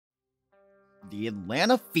the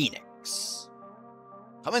Atlanta Phoenix.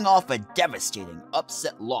 Coming off a devastating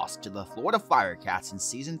upset loss to the Florida Firecats in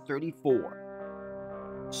Season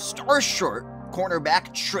 34, star short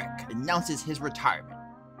cornerback Trick announces his retirement.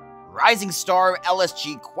 Rising star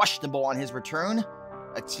LSG questionable on his return.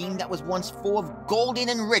 A team that was once full of golden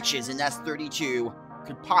and riches in S32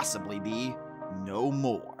 could possibly be no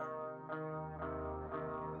more.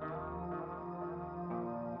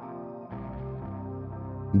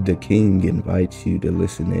 The King invites you to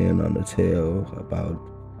listen in on a tale about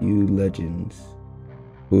few legends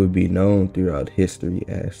who would be known throughout history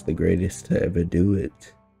as the greatest to ever do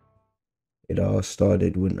it. It all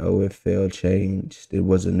started when OFL changed. It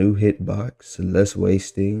was a new hitbox, less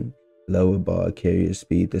wasting, lower ball carrier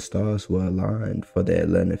speed. The stars were aligned for the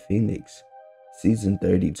Atlanta Phoenix. Season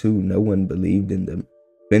 32, no one believed in them,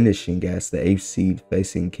 finishing as the 8th seed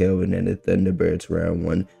facing Kelvin and the Thunderbirds round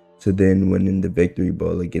 1 to then winning the Victory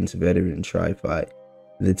Bowl against veteran Tri-Fi.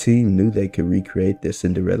 The team knew they could recreate their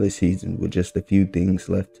Cinderella season with just a few things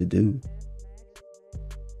left to do.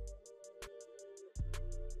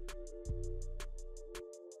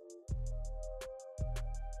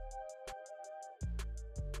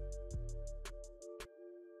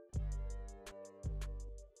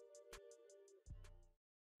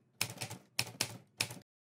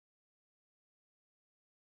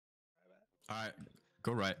 All right,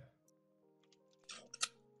 go right.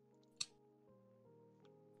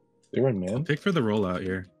 They run man. Pick for the rollout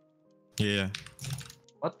here. Yeah.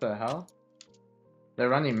 What the hell? They're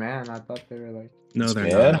running man. I thought they were like. No, they're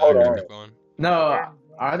Man, not. hold on. No,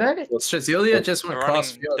 are they? Strazelia just went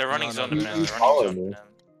cross field. They're running zone to man. He's following me.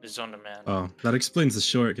 It's zone to man. Oh, that explains the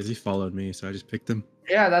short because he followed me, so I just picked him.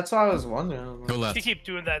 Yeah, that's what I was wondering. Go If left. you keep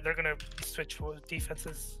doing that, they're gonna switch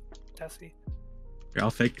defenses. Tessie. Here, I'll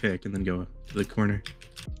fake pick and then go to the corner.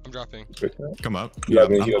 I'm dropping. Come up. Yeah,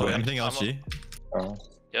 man, you I'm got anything else, G? Oh.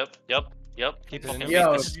 Yep. Keep it in.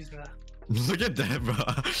 Yo, Look at that, bro.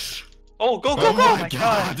 Oh, go, Oh go! my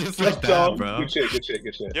god, just like Let's go. that, bro. Good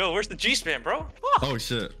shit. Yo, where's the G-Span, bro? Oh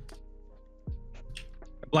shit.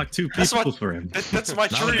 I blocked 2 That's people what- for him. That's my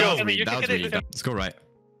That was trio. me. That was me. Let's go right.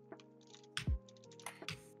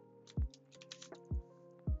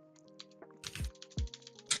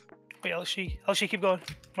 Wait, LSG, keep going.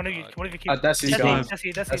 One of you keep. Desi's Tessie, gone.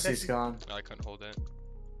 Tessie. Desi's gone. No, I couldn't hold it.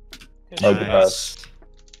 Oh, good pass.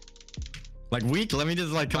 Like weak. Let me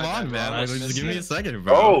just like come My on, bad, man. bro. Like, I just missed give me a it. second,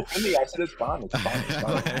 bro. Oh, Kimmy, I said it's fine. It's fine. It's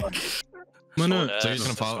fine. It's fine. I'm gonna, So you're just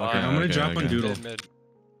gonna follow? Okay, I'm gonna okay, drop on okay. Doodle. Mid.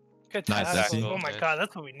 Good Nice, tackle. Tessie. Oh my god,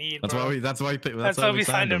 that's what we need, That's bro. why we. That's why we picked. That's why we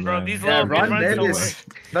signed him, bro. man. These Yeah, little run mid mid runs is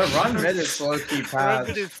the run mid is low key Run pass.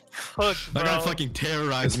 mid is cooked, That guy bro. fucking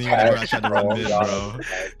terrorized me whenever I tried to run mid, bro.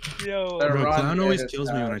 Yo. The Bro, run Clown mid always is kills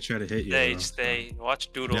me bad. when I try to hit you. Stay, bro. stay.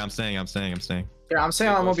 Watch Doodle. Yeah, I'm staying. Yeah, I'm saying They I'm both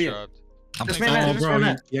gonna be. dropped. I'm Just playing man, Oh, just bro,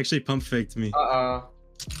 man. he actually pump faked me. Guys.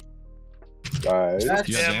 That's, You got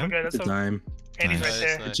Yeah, jam? we're good. Good That's okay. time. And he's Nice. right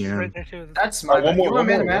there. Nice. He's Jam. right there too. that's Alright, my one more, You were one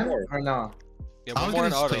man, more, man, one more. or no? Yeah, I one was more gonna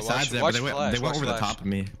in just auto. play sides there, but Watch they went flash. over the Watch top of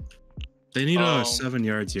me. They need 'em. 7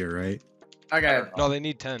 yards here, right? Okay. No, they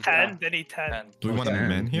need 10. 10. They need 10. Do we want a Okay.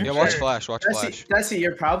 man here? Yeah, watch Sure. flash. Watch flash. Desi,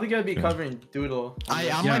 you're probably gonna be covering Doodle. I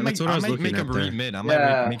Yeah, might that's what I was make looking a at there. read mid. I might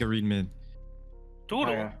Yeah. make a read mid.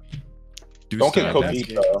 Doodle. Okay. Don't get Deuce, Kobe,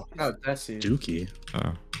 though. No, Desi. Dookie.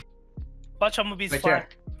 Oh. Watch, I'm gonna be Like fly. here.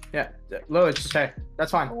 Yeah, Lily, just stay.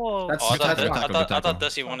 That's fine. Whoa. That's Oh, I thought, that's good fine. tackle, good I thought tackle.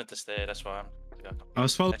 Desi wanted to stay. That's why. I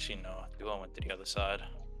was following. Actually, no. Duo went to the other side.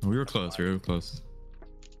 We were close. We were close.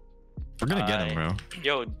 We're gonna get him, bro.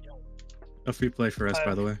 Yo, A free play for us,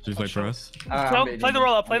 by the way. Should you play for us? Throw- play the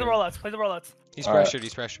rollout. Play the rollouts. Play the rollouts. He's Alright. pressured.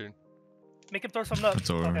 He's pressured. Make him throw something up. It's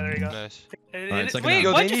over. Okay, there you go. Nice. Alright, second Wait, half.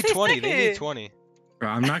 Yo, why'd they you need say 20. They need second? 20. Bro,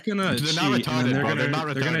 I'm not gonna They're cheat, not and then retarded, they're bro. gonna, They're not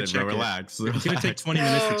they're gonna retarded, check bro. it. Relax. It's gonna take 20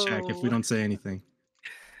 minutes to check if we No. don't say anything.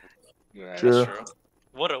 that's Sure. true.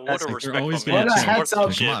 What a They're respectful always man. gonna What a heads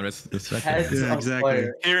Sportsmanship. up. Come on, respect Heads it. Yeah, up exactly.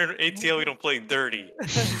 player. Here in ATL, we don't play dirty.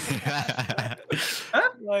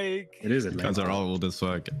 Like, It is Guys Atlanta. are all old as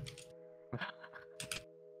fuck.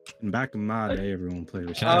 In back of my day, everyone played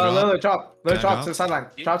with Can I drop? Lily, drop. Lily, Can I drop drop? to the sideline.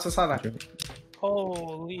 Drop to the sideline.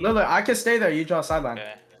 holy. Lily, I can stay there. You draw sideline.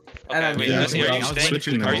 Okay. And Okay, wait, Yeah, Desi, are I you was staying?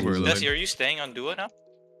 switching them Are over. you- Desi, are you staying on Dua now?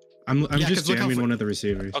 I'm Yeah, just 'cause look how jamming far- one of the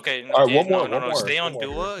receivers. Okay, Alright, yeah, one more, no, one no, more, stay on one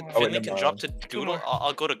more. Dua. Oh, wait, Finley never can mind. drop to Doodle.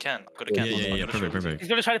 I'll go to Ken. Go to Yeah, Ken. yeah, yeah. I'll go to Perfect, Doodle. perfect. He's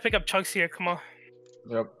gonna try to pick up chunks here. Come on.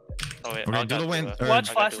 Yep. Oh, wait, Okay, I'll Doodle got went. Dua. Watch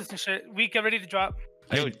I got flashes Dua. and shit. We get ready to drop.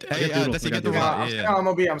 Hey, Yo, hey, Doodle, Desi, we get got the Doodle. rock. I'm Yeah, staying yeah. on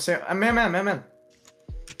MOB. I'm saying, man.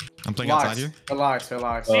 I'm playing outside Relax. here. Relax,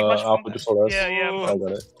 relax. Watch Alpha just for us. Yeah, yeah. I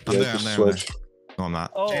got it. I'm Yeah, there, just I'm there, I'm switch. No, I'm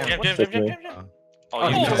not. Oh, Damn. Jam, what jam, the- jam, jam, jam, jam. Oh,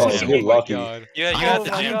 you Oh, just oh, jammed. you're Oh my lucky. god. Yeah, you Oh had my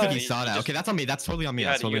to I jam. don't think God. he saw that. Okay, that's on me. That's totally on me. You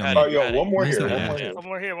That's had it, totally you on had me. Oh, it. yo, one more Nice here. one, One yeah. more here. One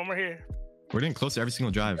more here. One more here. We're getting close to every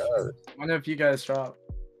single drive. Wonder if you guys drop.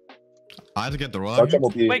 I have to get the rollout Watch here.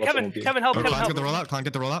 MLB. Wait, watch Kevin. MLB. Kevin, help. Oh, Kevin, Cline's help. get the rollout. Cline,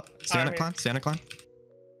 get the rollout. Stand up, Alright. Cline. Stand up, Cline.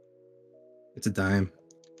 It's a dime.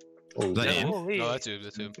 Oh, Is that damn. in? Holy. No, that's it.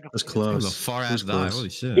 That's it. That was That was close. a far That ass was dive. close. Holy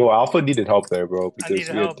shit. Yo, Alpha needed help there, bro. I Because need we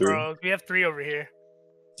had help, 3. bro. We have 3 over here.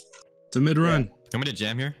 It's a mid run. You want me to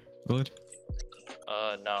jam here? Good.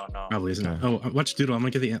 No. Probably isn't. Okay. Oh, watch Doodle. I'm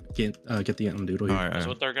gonna get the Anthem Doodle here. Alright, Because alright.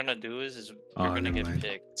 what they're gonna do is Oh, you're gonna never get mind.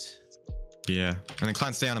 picked. Yeah. And then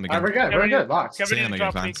Cline, stay on him Alright, again. we're good. We're good. Locked. Kevin, Stay need on to him again,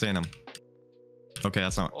 drop Cline. weak. Stay on him. Okay,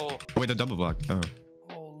 that's not. Oh, Wait, the double block. Oh,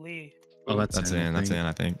 Holy. Oh, that's that's in. That's in,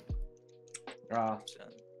 I think.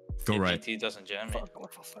 Go right. APT doesn't jam me. Fuck, I'm gonna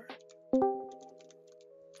fall start.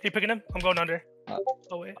 You picking him? I'm going under.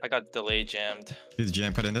 Oh wait. I got delay jammed. He's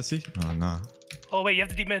jam cut in this. Oh, no. Oh wait, you have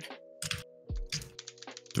to deep mid.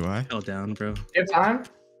 Do I? Hell down, bro. You have time?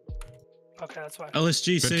 Okay, that's fine.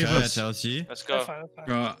 LSG, Good save catch, us. LG. Let's That's go. fine. That's fine.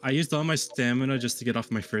 Bro, I used all my stamina just to get off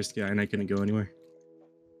my first guy, and I couldn't go anywhere.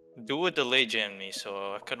 Do a delay jam me,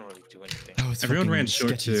 so I couldn't really do anything. That was Everyone fucking ran short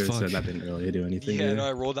sketchy as too, so fuck. that didn't really do anything. Yeah, either. no,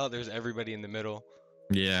 I rolled out. There's everybody in the middle.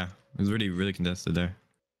 Yeah, it was really contested there.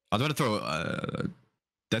 I was about to throw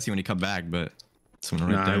Desi when he cut back, but someone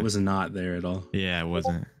right Nah, there. it was not there at all. Yeah, it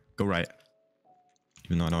wasn't. Go right.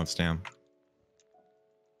 Even though I don't have stam.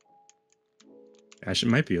 Ash, it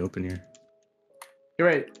might be open here. You're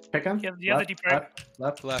right. Pick him. You have the deep right.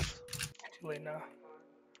 Left. Left. Too late now.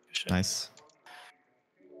 Good shit. Nice.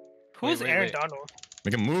 Who's Wait, Aaron wait. Donald?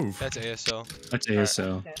 Make a move. That's ASL. That's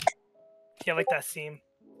ASL. Yeah, I like that seam.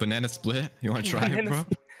 Banana split. You want to try it, Banana bro?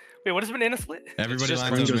 split. Wait, what is banana split? Everybody just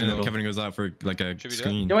lines Kevin up goes and middle. Kevin goes out for like a Should we do it?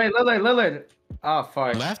 screen. Yo, wait, Lillard. Oh,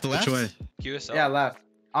 fuck. Left, Which left. way? QSL. Yeah, left.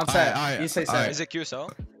 On set. Alright, You say alright. set. Is it QSL?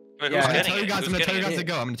 Wait, Yeah, who's I'm gonna getting tell you it? guys. Who's I'm gonna tell you getting guys to it?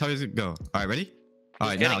 go. I'm gonna tell you to go. All right, ready? All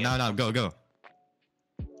right, getting it? now, go.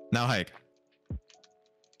 Now hike.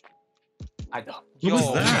 I don't. What was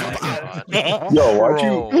Yo, that? my God. Yo, why'd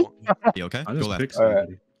you? Bro. You okay? I Go just left. picked Alright.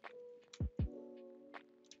 somebody.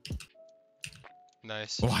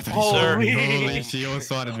 Nice. Oh, I thought he saw me. Holy. Holy shit! You almost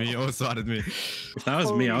swatted me. You almost swatted me. If that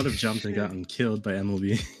was me, I would have jumped and gotten killed by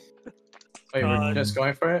MLB. Wait, we're just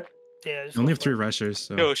going for it? Yeah, just I only go have for 3 it. rushers,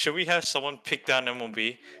 so Yo, should we have someone pick down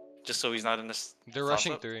MLB just so he's not in this? They're toss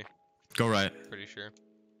rushing up? 3. Go right. Pretty sure.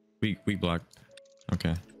 Weak block.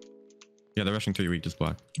 Okay. Yeah, they're rushing 3. Weak just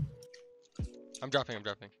block. I'm dropping.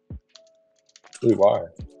 Wait, why?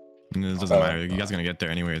 And it doesn't matter. You guys are gonna get there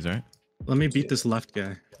anyways, right? let me beat this left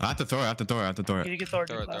guy. I have to throw it. You get Thor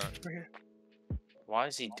Throw it, left. throw it. Over here. Why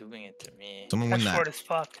is he doing it to me? Someone win That's short that. as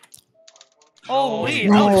fuck. Holy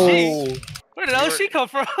No. LG. Where did You were- LG come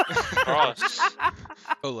from? Cross.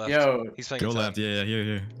 Go left. Yo. He's playing Go inside. left. Yeah, here.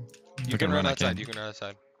 You I can can run run, I outside. can. You can run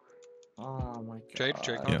outside. Oh my god.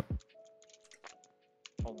 Trade. Yep.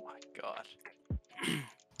 Oh my god.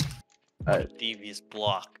 Alright. Devious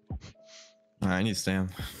block. Alright, I need stam.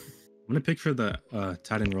 I'm gonna pick for the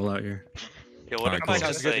tight end rollout here. Yo, what Alright, if cool. I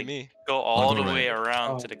Sounds just good to like me. go all go the way right.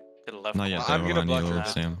 around Oh. to the left? Not yet. block? Though. I'm gonna I need block a little that.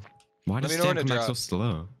 stam. Why Let does me know stam when to come back so drop.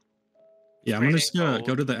 slow? Yeah, I'm gonna just Training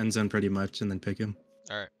go to the end zone pretty much and then pick him.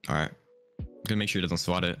 All right. Gonna make sure he doesn't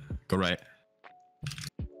swat it. Go right.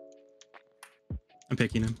 I'm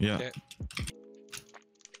picking him. Yeah. Okay.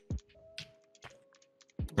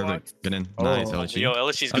 Perfect. Get in. Oh. Nice, LG. Yo,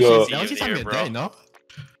 LSG's Yo. good LG's season having here, a bro. day, no?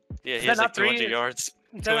 Yeah, Is he that has like not three? 200 yards.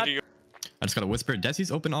 Is that not- 200 yards. I just gotta whisper.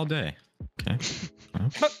 Desi's open all day. Okay.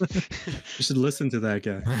 You should listen to that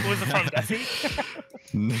guy. Who was it from,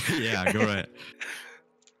 Desi? Yeah, go right.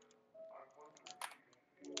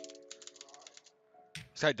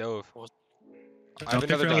 This guy dove. What? I have I'll pick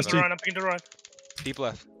another for dive. LSG. I'm picking to run. Deep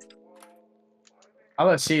left.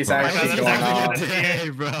 LSG is Bro, actually that's going actually off. good. Day,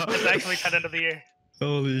 bro. It's actually tight end of the year.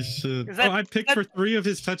 Holy shit. Is Oh, that, I picked for 3 of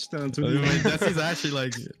his touchdowns. What do you mean? Desi's actually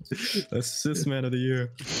like assist man of the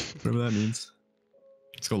year. Whatever that means.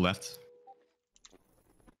 Let's go left.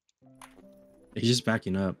 He's just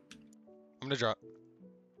backing up. I'm gonna drop.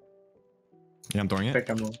 Yeah, I'm throwing it. Pick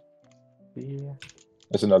him up. Yeah.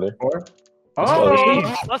 That's another. 4.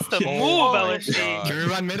 oh, that's the Oh move, my LSG. God. Can we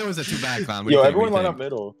run mid or is it too bad, Clown? What do Yo, you think? everyone What do line you up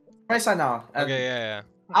middle. Price I know. Okay, yeah.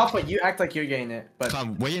 Alpha, you act like you're getting it, but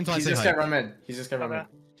Clown, wait until I he's say just hike. gonna run in. He's just gonna run Okay.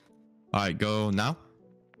 in. Alright, go now.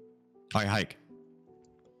 Alright, hike.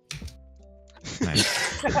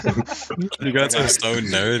 Nice. You guys are so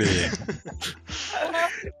nerdy.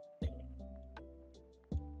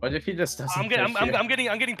 What if he just doesn't? I'm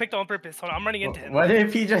getting picked on purpose. Hold on, I'm running into him. What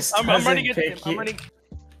if he just I'm doesn't running into him. pick I'm you? running.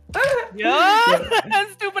 Yo,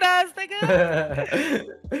 stupid ass nigga.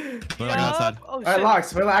 We're like outside. Oh Alright, shit.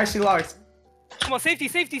 locks. We're actually locked. Come on, safety,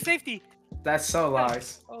 safety, safety. That's so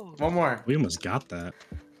nice. Oh, One more. We almost got that.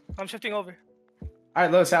 I'm shifting over. All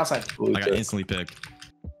right, Lewis, outside. I got instantly picked.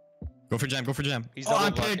 Go for jam. Go for jam. He's Oh, I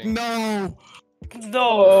double picked. blocking. No.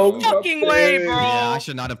 No Oh, fucking my way, face. bro. Yeah, I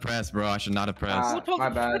should not have pressed, bro. I should not have pressed. What the- My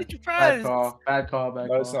What bad. did you Bad press? call. Bad call. Bad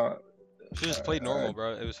No, it's call. not. Should just played normal,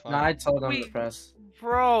 bro. It was fine. No, I told him to Wait. press.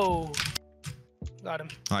 Bro. Got him.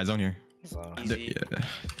 All right, zone here. So, Easy. Yeah.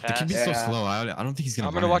 The kid be so Yeah. slow. I don't think he's gonna.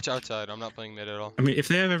 I'm gonna run it. watch outside. I'm not playing mid at all. I mean, if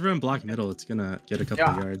they have everyone block middle, it's gonna get a couple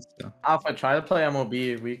Yeah. of yards. So. Alpha, try to play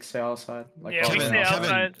MOB. Weak, stay outside. Like Yeah, all we the stay way.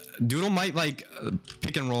 outside. Doodle might like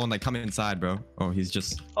pick and roll and like come inside, bro. Oh, he's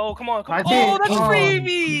just. Oh, come on. Come I on. think- Oh, that's oh.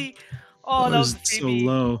 freebie. Oh, that was so freebie.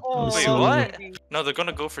 low. That Oh, was Wait, so low. what? No, they're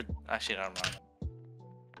gonna go for. Actually, never mind.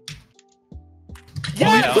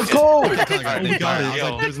 Yes! Let's go! I got it. got it. I was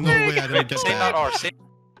like, there's no way I didn't get Say not that. R. Say.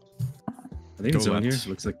 I think Go zone here. left.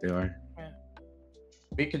 Looks like they are.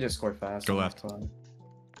 We could just score fast. Go on left. that side.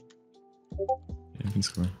 Yeah, you can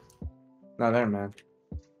score. No, there, man.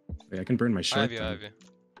 Wait, I can burn my I short. have you. I then. have you.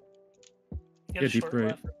 Get Yeah, a deep short right.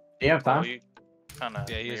 left. Do you have Oh, time? you kinda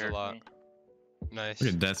Yeah, he has a mirrored lot. me. Nice.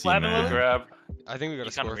 Look at Desi, Slap him a man. little? Grab. I think we You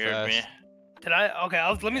gotta kinda score mirrored me. fast. Did I? Okay,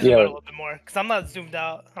 let me zoom Yeah. out a little bit more. Because I'm not zoomed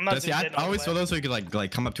out. I'm not Desi, zoomed in. I always throw those so you could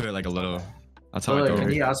like come up to it like a little. That's how I Wait, throw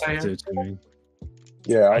can it. you outside That's here? what it's doing.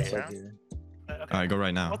 Yeah, I Yeah. said here. Okay. All right, go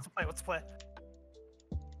right now. What's the play? What's the play?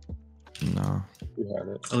 No. We had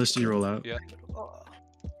it. I'll let you roll out. Yeah. Oh,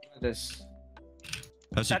 This.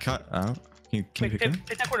 Desi cut out. Can you pick him?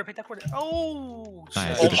 pick that quarter. Pick that quarter. Oh,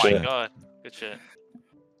 Nice. Oh Good my shit. god. Good shit.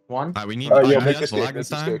 One. Alright, we need. Yeah, we make need this black stick. Make this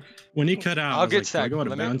this time. stick. When he cut out, I'll I was get like, do I stacked. go out of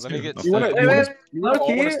Let me- bounds let me here? get You wanna? Wait, You wanna? wait, You wanna all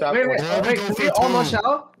Low-key, wanna stop? wait, Or we wait, go can for we all two. motion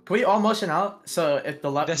out? Can we all motion out? So if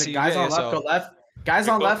the left, Desi, the guys yeah, on left so- go left, guys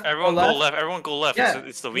on left, Everyone go go left. left. Everyone go left. Yeah,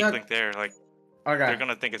 It's the weak yeah. link there. Like Okay. they're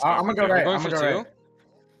gonna think it's. I'm gonna go there. right. going I'm for gonna go two? right.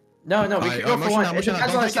 No, we Alright, can go for motion one. now, It motion now.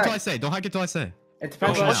 depends Don't on the hack it till I side. say. Don't hack it till I say. It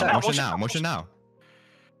depends on the Motion now. side. Motion now. Motion now.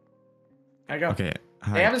 There you go. Okay.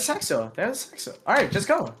 They have a sex though. They have a sex though. All right, just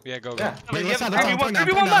go. Yeah, go. Yeah. Wait, you let's have not- I'm 3v1 throwing that,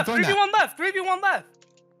 3v1 left. I'm throwing 3v1 left. 3v1 left.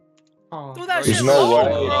 Oh. Do that There's shit. no low,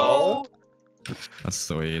 way. bro. That's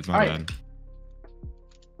so weird. It's my Alright. bad.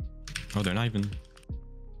 Oh, they're not even.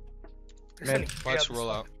 They're sending Watch chaos.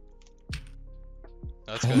 roll out.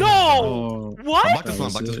 That's Oh. good. No. Oh, What? Block this That one.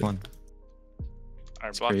 was Block this it. one.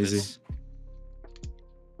 Alright, block crazy. this.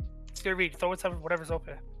 It's good read. Throw whatever's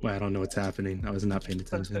open. well, I don't know what's happening. I was not paying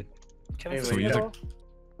attention. Can Hey, I So wait, you go? took-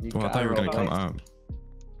 Oh, I thought you were gonna come up.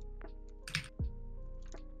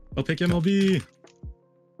 I'll pick MLB.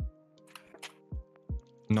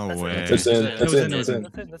 No That's it. way. It's in. That It's was in. in, It's that in.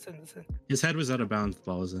 That's it. That's it. That's it. His head was out of bounds. The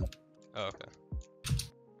ball was in. Oh, okay.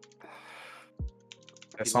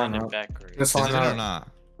 That's He's on running out. backwards. That's Is it on in or out. not?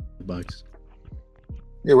 The Bucks.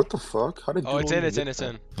 Yeah, what the fuck? How did? Oh, it's Doodle in. It's even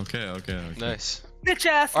in. It's get in. Okay. Okay. Nice. Bitch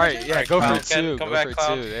ass. All right. Yeah. Go for Clown, it too. come Go back, for it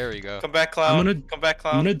Clown. too. There we go. Come back, Clown. I'm gonna- Come back, I'm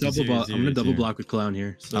Clown. gonna Easy, double block. easy, I'm gonna double easy. block with clown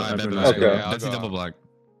here. So Alright, bet, everyone bet, knows. Okay. bet. Yeah, I'll That's the go double out. block.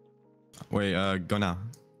 Wait. Go now.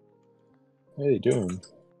 What are you doing?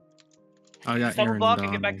 I got Double Aaron. block and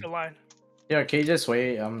get Donald. back to the line. Yeah, can you just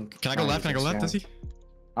wait? Can I go left? Can I go left? Does he?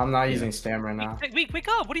 I'm not using stam right now. Wake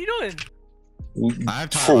up. What are you doing? I have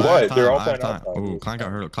time. For I have what? time, They're all I have playing time. outside. Ooh, Klein got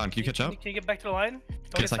hurt. Klein, can you catch up? Can you get back to the line?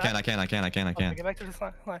 Don't Yes, get I can. stacked? I can. Okay, get back to this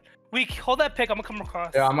line. Weak. Hold that pick. I'm gonna come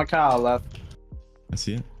across. Yeah, I'm gonna cut out left. I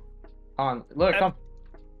see it. On. Look, come.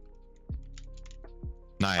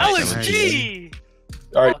 Nice. LSG.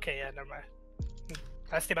 All right. Okay, yeah, never mind.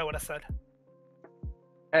 I stay by what I said.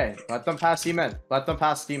 Hey, let them pass D-Mid. Let them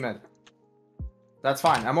pass D-Mid. That's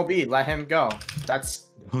fine. MOB, let him go. That's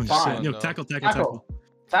Oh fine. shit! Yo, No. tackle.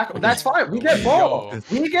 Tackle. That's fine. We get ball.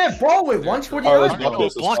 Yo. We get ball with All right, let's 149. block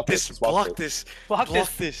this. Block this. Let's Block this. Block Block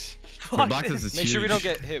this. this. Block this is Make sure we don't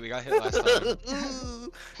huge. get hit. We got hit last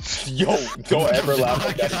time. Yo, don't ever laugh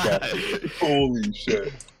at that guy. Holy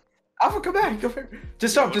shit. Alpha, come back. Go for it.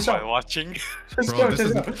 Just jump. Just What am I jump. watching? Just Bro, jump.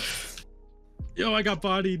 this Just is- jump. Yo, I got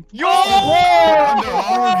bodied. Yo! Under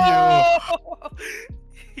all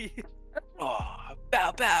Oh,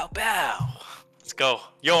 bow, bow, bow. Let's go.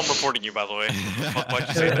 Yo, I'm reporting you, by the way. Fuck, why'd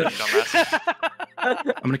you say that, you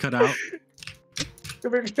dumbass? I'm gonna cut out.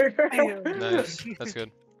 Nice. That's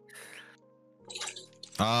good.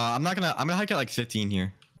 I'm gonna hike at like 15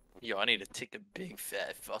 here. Yo, I need to take a big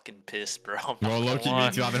fat fucking piss, bro. I'm not Bro, gonna low-key me lie.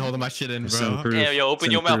 too. I've been holding my shit in, bro. Soundproof. Damn, yo,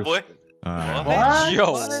 open your mouth, boy. What?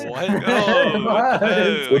 Yo, What? what?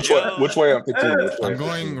 Yo, Which way? Which way on 15? Which way? I'm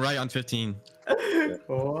going right on 15.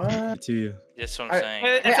 What? To you. That's what I'm Alright, saying.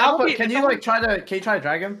 Hey, Hey, It's Alpha, MLB, can it's you MLB. like try to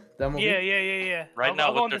drag him? The MLB? Yeah. Right now,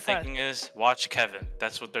 I'll go what on they're this side. thinking is watch Kevin.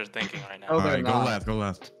 That's what they're thinking right now. Oh, they're Alright, go not. left. Go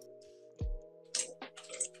left.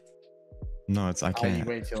 No, it's I Oh, you can't.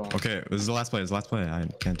 wait too long. Okay, this is the last play. This is the last play. I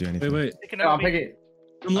can't do anything. Wait. Picking No, I'm everybody. picking.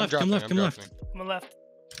 Come left, come left, come left. I'm left.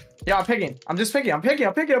 Yeah, I'm picking. I'm just picking. I'm picking.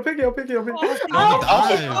 I'm picking. I'm picking. I'm picking. I'm picking. Oh,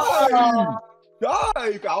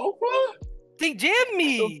 Dive, Alpha. they jammed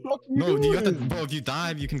me. No, you have to, bro. If you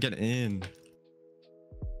dive, you can get in.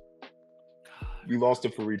 You lost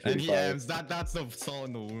it for read And 45. yeah, that's the salt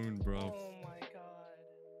in the wound, bro. Oh my god.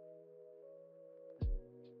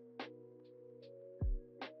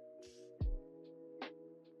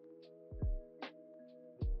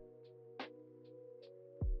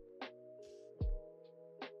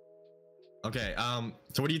 Okay,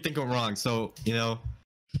 so what do you think went wrong? So, you know,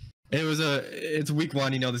 it's week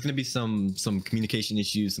 1, you know, there's gonna be some communication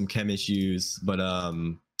issues, some chem issues, but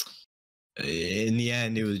in the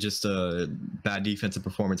end it was just a bad defensive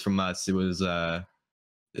performance from us. It was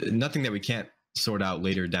nothing that we can't sort out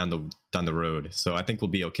later down the road. So I think we'll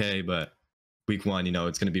be okay, but week 1, you know,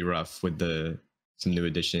 it's gonna be rough with some new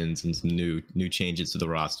additions and some new changes to the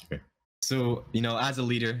roster. So, you know, as a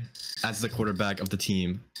leader, as the quarterback of the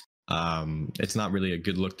team, it's not really a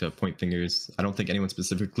good look to point fingers. I don't think anyone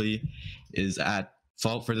specifically is at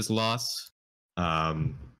fault for this loss.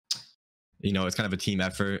 You know, it's kind of a team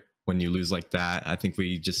effort when you lose like that. I think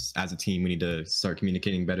we just, as a team, we need to start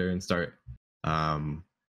communicating better and start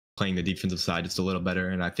playing the defensive side just a little better.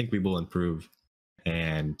 And I think we will improve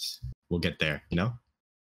and we'll get there, you know?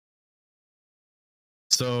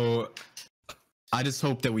 So I just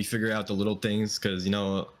hope that we figure out the little things because, you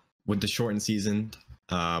know, with the shortened season,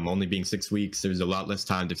 only being 6 weeks, there's a lot less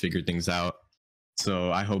time to figure things out.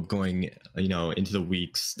 So I hope going, you know, into the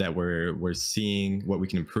weeks that we're seeing what we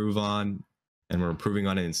can improve on, and we're improving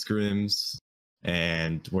on it in scrims,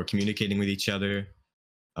 and we're communicating with each other.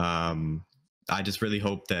 I just really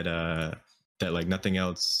hope that that like nothing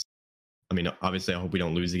else. I mean, obviously, I hope we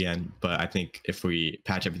don't lose again. But I think if we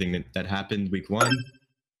patch everything that happened week 1,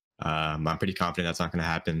 I'm pretty confident that's not going to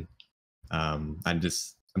happen. I'm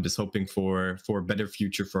just hoping for a better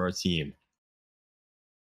future for our team.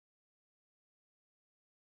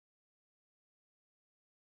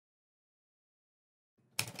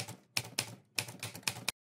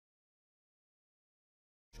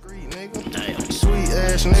 Sweet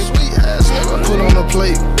ass nigga. Put on the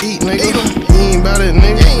plate, eat nigga. You ain't bout it,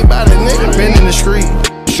 nigga. Been in the streets.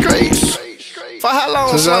 For how long?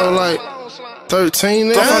 Since I was like 13,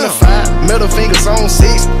 nigga. From the 5, middle fingers on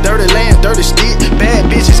 6. Dirty land, dirty stick. Bad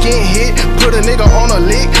bitches getting hit. Put a nigga on a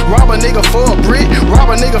lick. Rob a nigga for a brick. Rob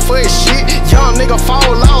a nigga for his shit. Young nigga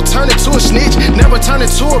fall out, turn into a snitch. Never turn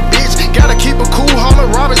into a bitch. Gotta keep a cool, homie.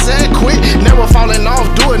 Rob his ass quick. Never falling off.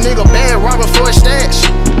 Do a nigga bad. Robbing for a stash.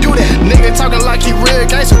 Do that. Nigga talking like he real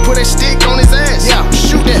gangster. Put a stick on his ass. Yeah,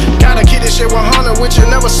 shoot that. Gotta keep this shit 100 with you.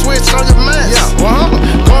 Never switch on your mind. Yeah,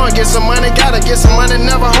 100. Go and get some money. Gotta get some money.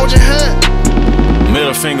 Never hold your hand.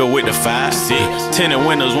 Middle finger with the 5, 6. Tinted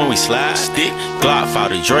windows when we slide. Stick. Glock fought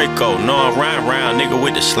the Draco. No, I'm round nigga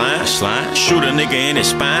with the slime. Shoot a nigga in his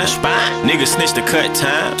spine. Nigga snitch the cut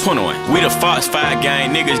time. 21. We the Fox 5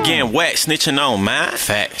 gang. Niggas getting whacked. Snitching on mine.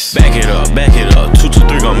 Facts. Back it up.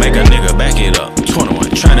 223 gon' make a nigga back it up.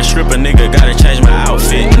 21. Tryna strip a nigga. Gotta change my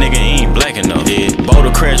outfit. Nigga ain't black enough.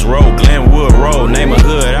 Boulder Crest Road. Glenwood Road. Name a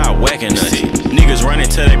hood out whacking us. Niggas running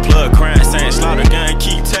till they plug crying. Saying slaughter gun.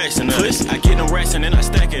 Keep texting us. I get them rats and then I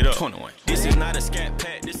stack it up. 21. This is not a scat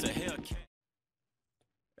pack, this a Hellcat.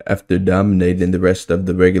 After dominating the rest of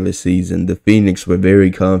the regular season, the Phoenix were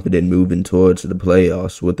very confident moving towards the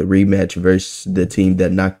playoffs with a rematch versus the team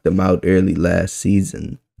that knocked them out early last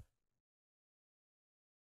season.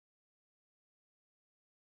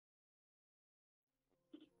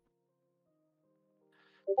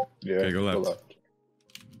 Yeah, Okay, go left.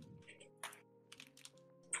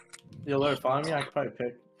 Yo, Lord, follow me. I could probably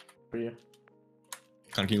pick for you.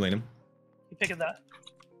 Connor, can you lane him? You picking that?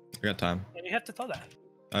 I got time. And you have to throw that.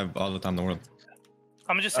 I have all the time in the world.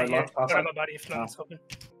 I'm gonna just sit here. Don't have my body if not, it's open.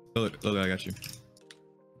 Look, I got you.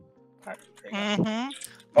 Alright.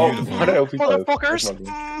 Oh, Beautiful.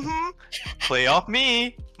 Motherfuckers. Play off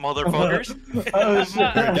me, motherfuckers.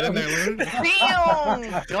 Get in there, Loon.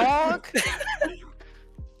 Damn, dog.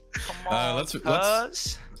 Come on, Let's see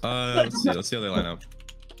how they line up.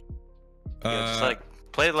 Yeah, just like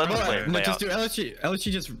play. Let them play. No, Play just out. do LSG.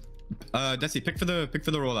 LSG just Desi, pick for the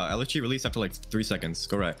rollout. LSG release after like 3 seconds.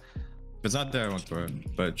 Go right. If it's not there, I won't throw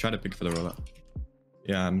it. But try to pick for the rollout.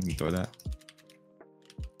 Yeah, I'm gonna throw that.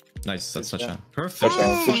 Nice, that's touchdown. Perfect.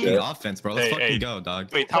 Fucking offense, bro. Let's fucking go,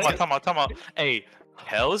 dog. Wait, time out. Hey,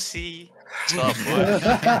 Kelsey. What's up, boy?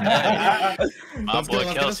 My Let's boy go.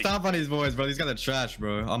 Let's get a Kelsey. stop on these boys, bro. These guys are trash,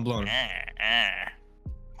 bro. I'm blown.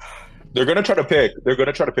 They're gonna try to pick. They're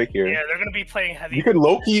gonna try to pick here. Yeah, they're gonna be playing heavy. We could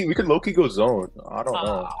low-key go zone. I don't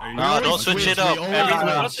know. No, don't switch it up.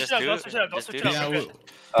 Don't switch it up. Don't switch it up.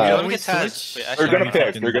 Yeah, Let me get Taz. They're gonna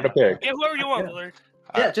pick. They're gonna pick. Yeah, whoever you want, Willard.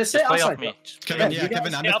 Yeah, just stay play outside. off me. Kevin, Yeah, you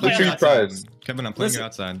Kevin, guys- I'm Yeah, just I'll playing play you outside. outside. Kevin, I'm playing Listen, you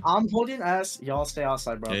outside. I'm holding S. Y'all stay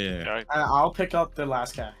outside, bro. Yeah. Alright. And I'll pick up the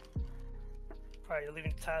last guy. Alright, you're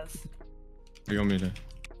leaving Taz. You want me to? I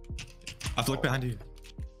have to look behind you.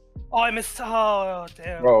 Oh, I missed. Oh,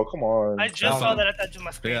 damn. Bro, come on. I just saw that at the edge of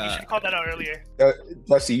my screen. You should have called that out earlier.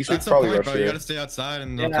 Leslie, you should That's the probably point, rush bro. You here. gotta stay outside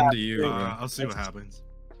and they'll Yeah, come to you. bro. I'll see what happens.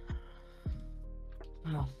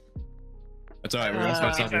 It's alright. We're gonna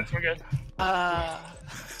start Defense, something. we're good.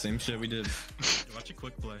 Same shit we did. Watch a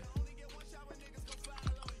quick play.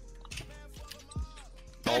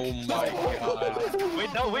 Oh my god.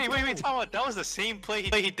 Wait, no, wait. Time out. That was the same play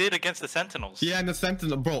he did against the Sentinels. Yeah, and the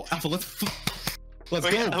Sentinel, bro. Alpha, let's go, bro.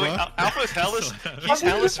 Alpha's he's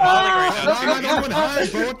hella smiling right now. I'm not going high,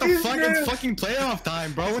 bro. What the fuck? It's fucking playoff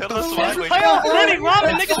time, bro. What the Hella fuck? smiling. Playoff running,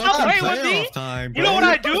 Robin, It's nigga, stop fucking playing with me. playoff time, You know bro. what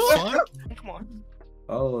I do? the fuck? Come on.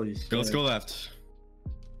 Holy shit. Let's go left.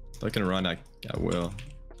 If I can run, I will.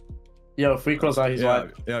 Yo, free cross out, he's Yeah,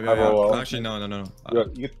 wide. yeah. Actually, no.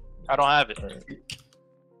 I don't have it.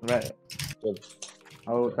 Right.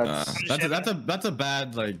 Oh, That's a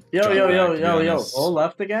bad like. Yo. drop back, to be honest. Roll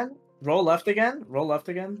left again. Roll left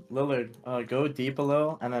again. Lillard, go deep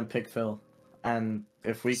below and then pick Phil. And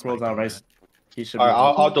if weak rolls out right, he should. Alright,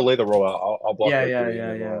 I'll delay the rollout. I'll block.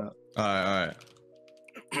 Yeah. Alright.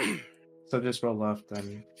 So just roll left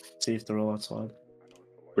and see if the rollout's slide.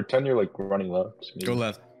 Pretend you're like running left. Go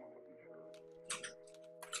left.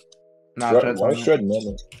 Nah, Why shred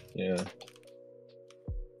middle? Yeah.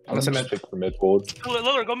 I'm What's just the mid? pick for mid gold.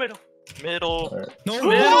 Lillard, go middle. Middle. No,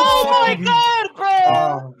 Oh my god,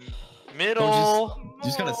 bro! Middle. You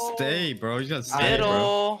just gotta stay, bro. You just gotta stay, bro.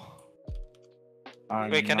 Middle.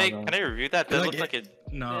 Alright, Wait, can I review that? That looked like it.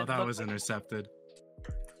 No, that was intercepted.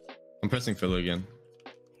 I'm pressing filler again.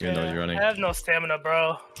 Even though you're running. I have no stamina,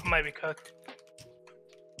 bro. I might be cooked.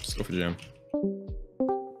 Just go for jam. Well,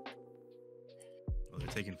 they're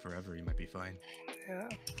taking forever. You might be fine. Yeah.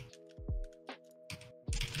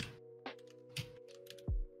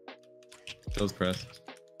 Feels pressed.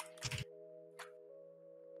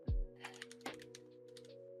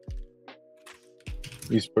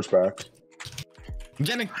 He's pushed back. I'm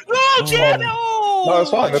jamming. No, Jam! No! No,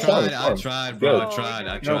 it's fine. That's I fine. tried, bro. Yeah. I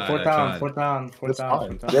tried. No, foot down. That's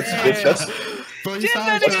fine. That's Bro, you saw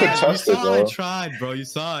I That's tried. contested, I bro. tried, bro. You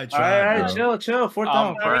saw I tried, Alright, bro. chill. Foot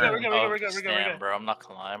down. We're good. Damn, bro. I'm not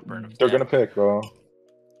gonna lie. I'm burning. They're gonna pick, bro.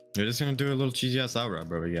 You're just gonna do a little cheesy ass out route,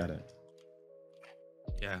 bro. We got it.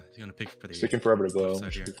 Yeah, he's gonna pick for the. It's taking forever to go.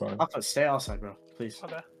 Outside Should be here. fine. Alpha, stay outside, bro. Please.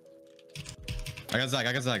 Okay. I got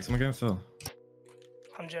Zach. Someone get him Phil.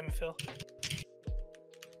 I'm jamming Phil.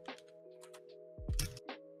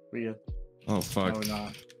 We good. Oh fuck. No, we're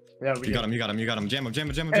not. Yeah, we You got him. Jam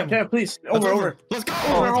him. Yeah, please. That's Over. Let's go.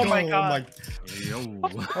 Oh my god. Yo.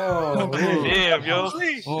 Oh, Damn, yo.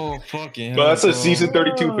 Oh fucking. Bro, that's a season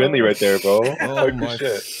 32 Finley right there, bro. Oh Like, my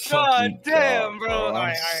shit. God damn, bro. I'm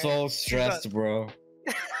Alright. so stressed, bro.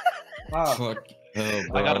 wow. Fuck. Hell,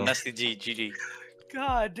 bro. I got an SDG. GG.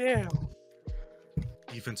 God damn.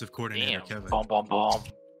 Defensive coordinator Damn. Kevin. Bomb.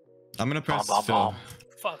 I'm gonna press Bomb. Phil.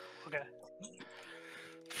 Fuck. Okay.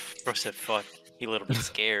 Bro said fuck. He a little bit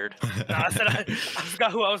scared. Nah, I said I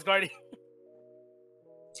forgot who I was guarding.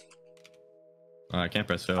 Oh, I can't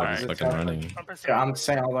press Phil. Alright. He's fucking running. I'm pressing. Yeah, I'm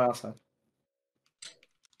staying all the way outside.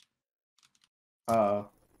 Oh.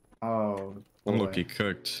 I'm boy. low-key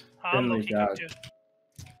cooked. I'm Finley looking got- too.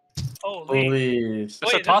 Holy. Please.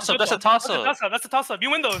 That's a toss-up. That's a toss-up. That's a toss-up. You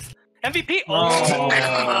win those. MVP. No. Oh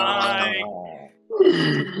my.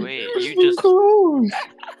 Wait, you just.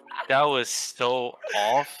 That was so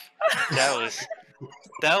off. That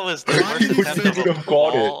was the worst You attempt wouldn't even have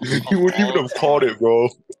caught it. You wouldn't even have caught it, bro.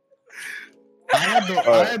 I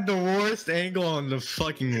had the worst angle on the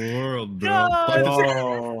fucking world, bro.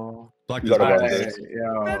 God. Block You this. gotta Block watch this. this.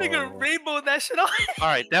 That nigga rainbowed that shit on. All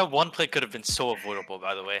right, that one play could have been so avoidable,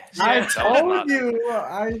 by the way. I That was told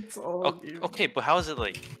not- you. Okay, but how is it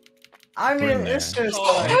like? I mean, Bring it's that. just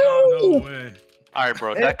Oh, like. No way. All right,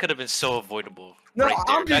 bro, that could have been so avoidable. No, right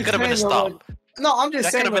there. I'm That just could have been a saying, stop. No, I'm just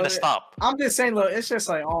That saying. could have been a look, stop. I'm just saying, look, it's just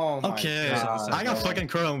like, oh my Okay, god. I got fucking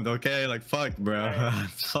chromed, okay? Like, fuck, bro.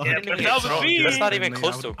 Fuck. Yeah, Didn't but even that was throw- me. That's not even Finley,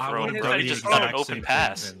 close to a I chrome, would've bro. done He the just got an exact open same thing,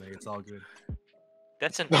 pass. Finley. It's all good.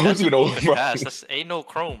 That's an That wasn't open open, bro. pass. That's ain't no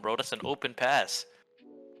chrome, bro. That's an open pass.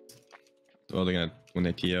 Well, they're gonna when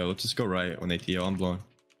they TO. Let's just go right when they TO. I'm blowing.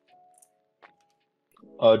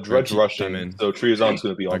 Dredge Right, rushing. I'm in. So Triazon's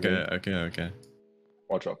gonna be on. Okay.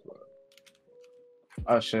 Watch out for that.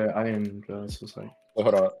 Oh shit, I didn't realize it was like. Oh,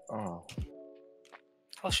 hold on. Oh.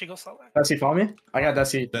 Oh, she goes somewhere. Desi, follow me? I got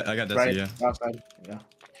Desi. I got Desi, right, yeah. outside. Yeah.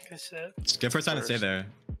 Good shit. Just get first time to stay there.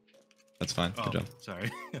 That's fine. Oh, Good job.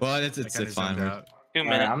 sorry. Well, it's fine. Out. 2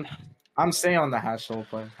 minutes. I'm staying on the hash whole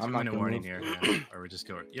play. I'm not 2-minute gonna warning move. here. Yeah. Or we just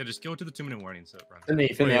go. Yeah, just go to the 2-minute warning. So run.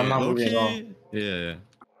 Finny, I'm not moving at all. Yeah.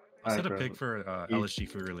 I set a Alright, pick for LSG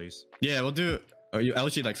free release. Yeah, we'll do. Are you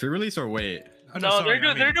LG like free release or wait? Oh, No, sorry,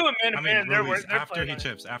 they're doing man to man. They're after playing he it.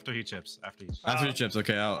 chips. After he chips. After he chips. After the chips,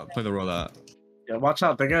 okay, I'll play the rollout. Yeah, watch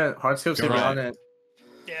out. They're gonna hardscope's gonna be Right. on it.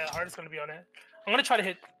 Yeah, hard is gonna be on it. I'm gonna try to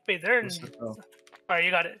hit. Wait, they're in. Alright,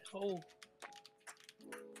 you got it. Oh.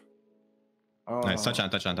 Nice. Touch on.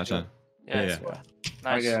 Yeah.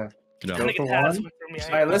 Nice. Okay. Good job. Go for one. Alright,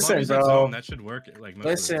 Alright, listen, As long as it's bro. zone, that should work. Like most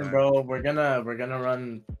Listen, of the time. bro. We're gonna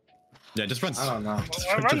run. Yeah, just run. I don't know.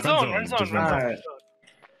 Run zone. Just Alright.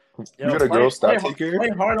 You got a girl stat play, taker? play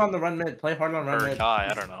hard on the run mid. Play hard on run Or mid. Kai,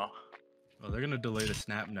 I don't know. Well, they're gonna delay the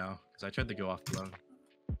snap now because I tried to go off the run.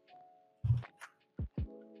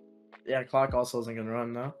 Yeah, clock also isn't gonna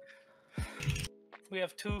run now. We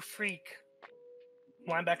have 2 freak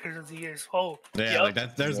linebackers of the years. Oh. Yeah, yup. like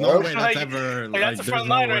that. There's no way that's Like, ever. like, that's a there's front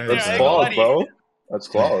no line way right there. that's I That's ain't gonna lie clogged, to you. bro. That's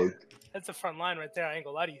clogged. That's a front line right there. I ain't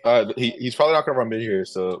gonna lie to you. He's probably not gonna run mid here,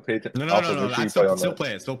 so pay attention. No. Still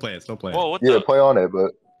play it. Still play it. Whoa, what Yeah, the? play on it,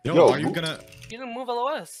 but Yo, are you gonna? You didn't move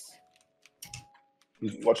LOS.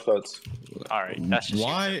 watch cuts. Alright, that's just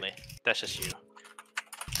Why? you, Finley. That's just you.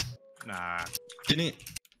 Nah. Didn't.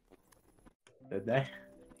 Did they?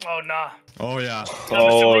 Oh nah. Oh yeah.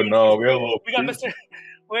 Oh no, we got a little. We got Mr.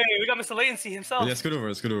 Wait, we got Mr. Latency himself. Yeah, scoot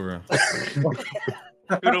over. Scoot over,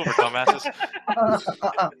 dumbasses.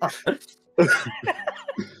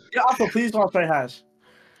 Yeah, Alpha, please don't play hash.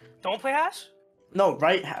 Don't play hash? No,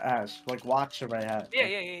 right hash. Like watch the right hash.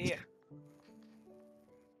 Yeah.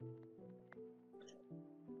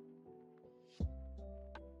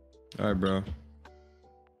 All right, bro.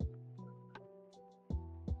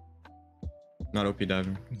 Not OP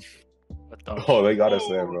diving. What the? Oh, they got us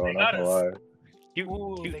there, bro. They Not got gonna lie.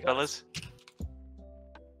 You fellas.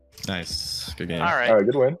 Nice. Good game. Alright. All right,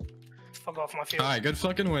 good win. Fuck off my field. All right, good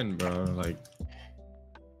fucking win, bro. Like,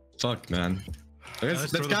 fuck, man.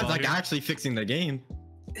 This throw the guy's ball like here. actually fixing the game.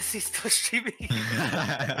 Is he still streaming?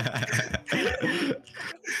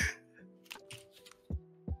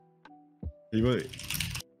 He would.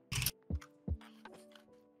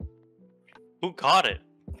 Who caught it?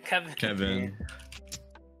 Kevin.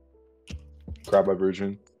 Grab my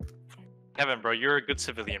version. Kevin, bro, you're a good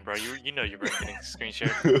civilian, bro. You know you're getting screen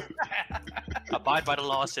shared. Abide by the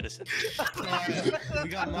law, citizen. we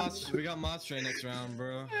got Moss Train next round,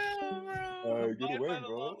 bro. Good win,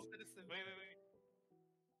 bro.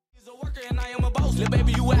 He's a worker and I am a boss. Little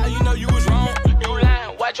baby, you out, you know you was wrong. You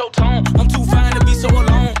lying, watch your tone. I'm too fine to be so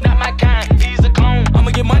alone. Not my kind, he's a clone.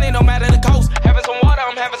 I'ma get money no matter the cost. Having some water,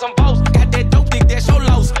 I'm having some post. Got that dope dick, that's your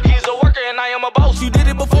loss. He's a worker and I am a boss. You did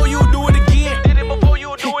it before, you would do it again. Did it before, you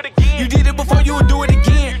would do it again. You did it before, you would do it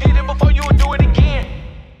again. You did it before, you would do it again.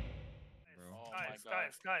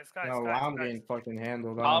 Guys. No, I'm getting fucking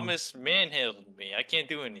handled. Thomas manhandled me. I can't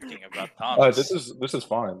do anything about Thomas. This is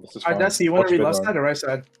fine. This is Alright, fine. Desi, you want Watch to read good left run. side or right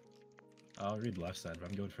side? I'll read left side, but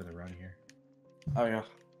I'm going for the run here. Oh yeah.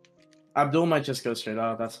 Abdul might just go straight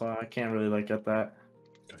out. That's why I can't really like get that.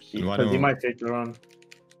 Why Because he don't- might take the run.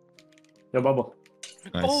 Yo, Bubble.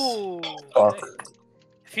 Nice. Oh. Fuck.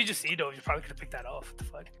 If you just Edo, you probably could have picked that off. What the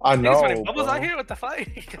fuck? I Niggas know, running bubbles bro. out here. What the fuck?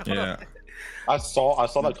 Yeah. I saw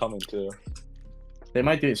that coming too. They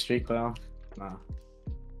might do a streak though. Nah.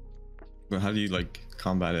 But how do you like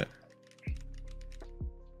combat it?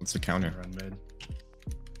 What's the counter? Run mid.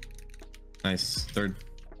 Nice. Third.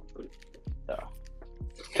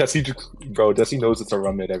 Desi knows it's a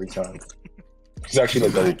run mid every time. He's actually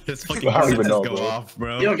like, His fucking I don't even know, go bro. off,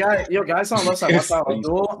 bro. Yo, guys on left side. Watch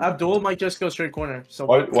out. Abdul might just go straight corner. So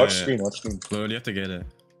Watch screen. Lord, you have to get it.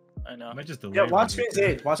 I know. I might just delay. Yeah, watch run screen's here.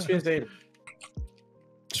 aid. Watch screen's aid.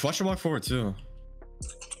 Just watch your walk forward too.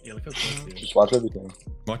 Yeah, look how close he is. Just watch everything.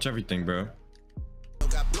 Watch everything, bro.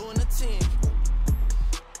 It's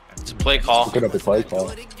a play call. Look at the play call.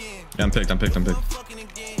 Yeah, I'm picked. I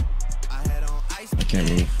can't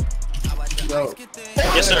move. Yo.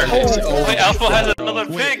 Yes, sir. Oh. Wait, Alpha has another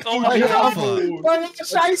pick. Oh my god. Wait, Play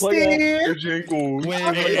Alpha,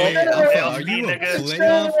 off are me, you a nigga.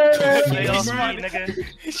 playoff Play off me, confirmed? nigga.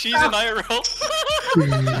 She's an IRL.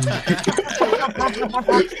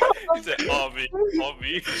 He said, on me.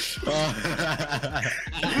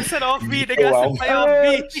 Who said off me? Nigga, I said play off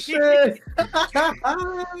me.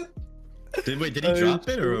 Did he drop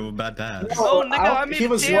it or bad pass? Oh, nigga, I made he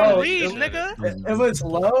was damn low. read, nigga. It was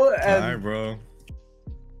low and Alright, bro.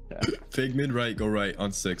 Fake mid right, go right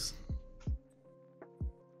on 6.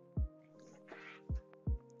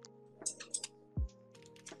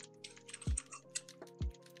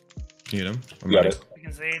 You get him? You got it. We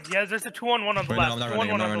can say, yeah, there's a 2-on-1 on the Wait, left. no, I'm not 2-on-1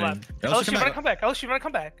 running, I'm not on the running. left. LC, LC, wanna come back? LC, wanna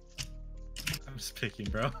come back? I'm just picking,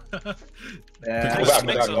 bro. Yeah. Go back, Mix go them.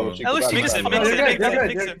 back, go back, LSG, go mix back, them, go mix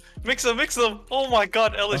back. them, mix them, mix them. Oh my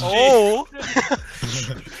god, LSG. Oh.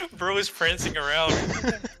 Bro is prancing around.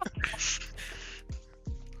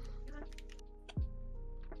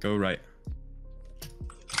 Go right.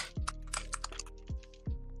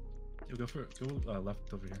 Yo, go for it. Go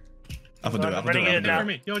left over here. I'll do it. I'll do running it. it now. For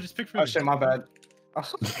me. Yo, just pick for Oh me. shit, my bad.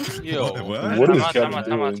 Yo. What is Kevin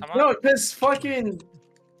doing? No, this fucking.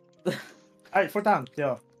 Alright, 4th down.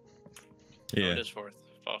 Yo. Yeah. It is 4th.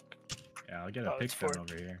 Fuck. Yeah, I'll get a pick down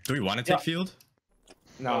over here. Do we want to take field?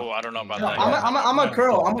 No. Oh, I don't know about No, that. I'm a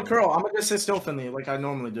curl. I'm gonna just sit still for me like I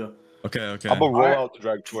normally do. Okay, okay. I'm gonna roll out the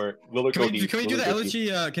drag tour. Lillard Can go we deep. do the Lillard go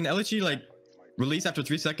deep. LG? Can LG like release after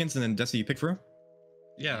 3 seconds and then Desi you pick for him?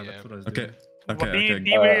 Yeah, that's what I was Okay. doing. Okay.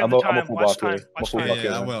 Be wary of the I'm a time. full Watch blocker. time. I'm a Watch full time. blocker.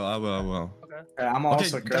 Yeah, I will. Okay. Yeah, I'm Okay,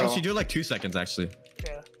 also curl. LG do like 2 seconds actually.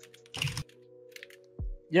 Yeah.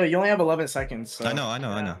 Yo, you only have 11 seconds. So. I know.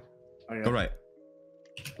 Okay. Go right.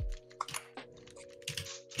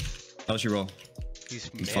 LG roll. He's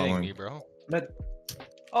following. manning me, bro. But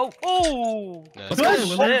Oh! Nice. good Shit.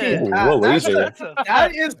 shit. Ooh, what laser?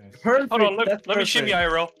 That is perfect. Hold on, That's let me shimmy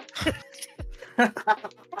perfect. IRL.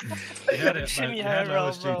 You had it, Shimmy you had IRL,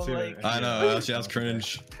 LSG bro, too. like- I know. LG, that was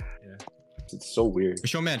cringe. It's so weird.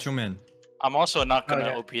 Show man. I'm also not gonna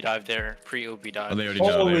Okay. OP dive there. Pre-OP Oh, dive. they already know.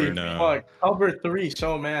 They Holy already know. fuck. Cover 3,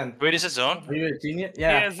 show man. Wait, is it zone? Are you a genius?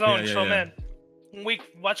 Yeah, Yeah. zone, Yeah, show yeah. man. Weak,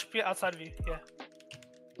 watch outside of you. Yeah.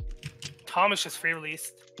 Thomas just free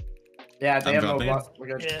released. Yeah, they I'm have no dropping. block. We're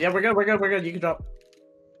good. Yeah. Yeah, we're good. You can drop.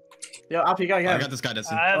 Yo, Alpha, you got I got this guy,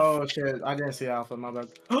 Desi. I have, Oh shit, I didn't see Alpha, my bad.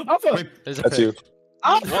 Alpha! Wait, There's a That's pick. you.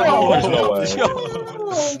 Alpha! There's no way.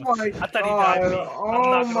 Oh my I thought he died me. god. I'm Oh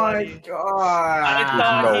not gonna lie my to you. god. I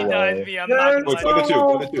thought no he died way. me. I'm not gonna Yes, lie Play to the you.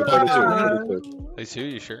 two. Play the two. Play the two. They two,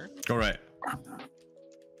 you sure? go right.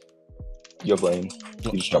 Yo, Blaine.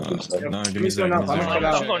 You just jumped inside. No, give me He's going Zach. up, I'm I'm gonna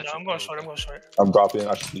going go down. I'm going short. I'm dropping.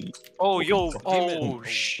 I should be. Oh, yo. Oh, Oh,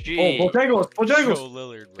 shit. Bojangles! Joe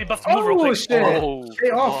Lillard, He bro. bust a move real Oh quick. shit! Oh, They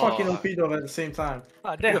all fuck. fucking OP though at the same time.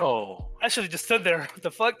 Ah, damn. Yo. I should have just stood there. What the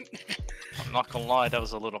fuck? I'm not gonna lie, that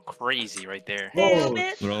was a little crazy right there. Whoa.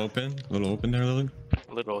 Little open there, Lillard.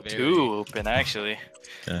 A little Very. too open, actually.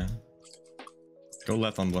 Yeah. Go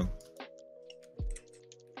left on one.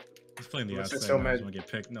 He's playing the Let's outside. just go I mid. just want to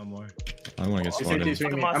get picked no more. I don't want to get He's swatted.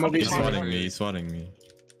 swinging me. Come on, I'm gonna be He's come on. swatting me. He's swatting me.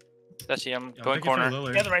 That's I'm Yeah, I'm going picking for corner.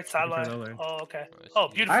 Lillard. Yeah, the right Picking for sideline. Lillard. Oh, okay. Oh,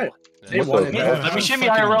 beautiful. Alright. They What won the it, fuck? man. Let me shimmy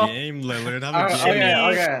Fucking IRL. game, Lillard. Have a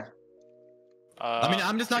Jimmy. Okay. I mean,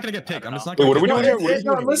 I'm just not gonna get picked. I'm just not Wait, gonna what are we get doing picked. here? What are you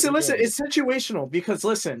doing? Listen, What are you it's situational because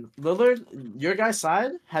listen, Lillard, your guy's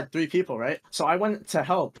side had 3 people, right? So I went to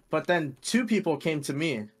help, but then 2 people came to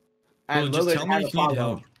me, Well, and just Lillard tell me had if a you need follow.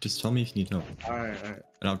 help. Just tell me if you need help, Alright.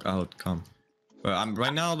 and I'll come. But I'm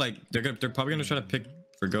right now like they're probably gonna try to pick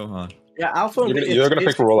for Gohan. Yeah, Alpha. You're gonna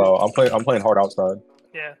pick for rollout. I'm playing hard outside.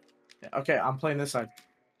 Yeah. Okay, I'm playing this side.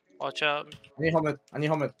 Watch out. I need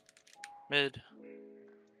helmet. Mid.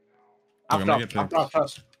 I'm gonna get Up picked. top,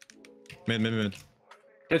 first. Mid.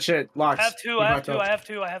 Good shit. Locks. I have two. I have two. I have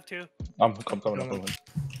two. I have two. I'm coming.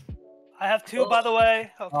 I have two, by the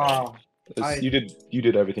way. Okay. Oh, You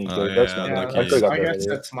did everything. Oh, Good. That's yeah, fine. lucky. I could've got I better. guess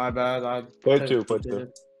that's my bad. I Play two. Play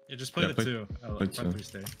two. Yeah, just play Yeah, the play- two. play two. Front three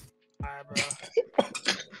stay. Alright, bro.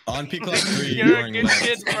 On P clock 3 You're a going good left.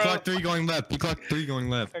 kid, P bro. clock 3 going left. P clock 3 going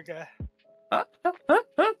left. Okay.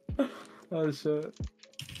 Oh shit.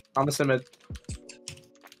 I'm a mid.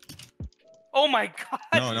 Oh my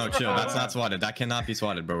god. No, chill. That's not swatted. That cannot be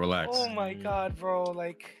swatted, bro. Relax. Oh my god, bro.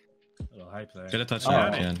 Like. A little hype there. Get a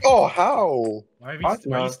touchdown, man. Oh, how? Why are Fuck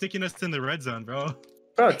you no. sticking us in the red zone, bro?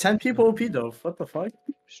 Bro, 10 people OP though. What the fuck?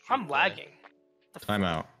 I'm lagging.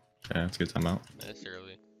 Timeout. Yeah, it's a good timeout. That's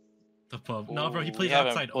early. The pub. No, bro, he Ooh, plays we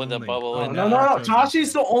haven't outside put the only. bubble Oh, in. no.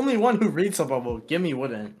 Joshy's the only one who reads a bubble. Gimme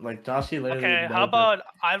wouldn't. Like Joshy literally. Okay, never how did. about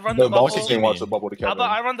I run The the bubble? Moss team wants a bubble to How Kevin. about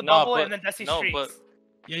I run the No, bubble but- and then Desi no, streaks? but-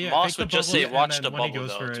 Yeah, Moss fake the would just bubble, say, "Watch and the then when he bubble,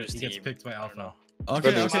 goes though, for to it, his he gets team." picked by Alpha.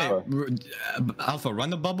 Okay. Alpha, run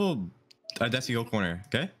the bubble. Desi, go corner.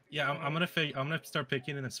 Okay. Yeah, I'm gonna start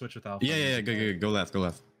picking and then switch with Alpha. Yeah. Go left.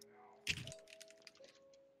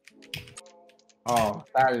 Oh,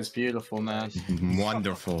 that is beautiful, man.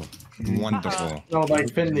 Wonderful. No,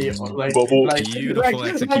 like Finley, like Bubble. Beautiful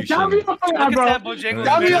execution. Look at that Bojangles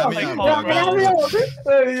bandit play call, bro.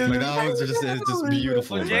 Like that was just, it's just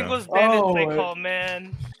beautiful, bro. Bojangles bandit play Oh, call,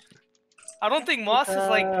 man. I don't think Moss is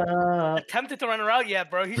like attempted to run her out yet,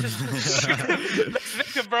 bro. He's just next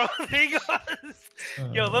victim, bro. There he goes.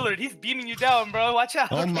 Yo, Lillard, he's beaming you down, bro. Watch out.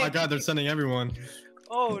 Oh my god, they're sending everyone.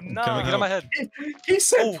 Oh no. Can we Get on my head. He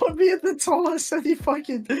said, "Put me in the tallest," and he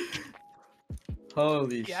fucking.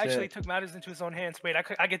 Holy shit! He actually took matters into his own hands. Wait, I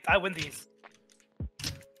win these.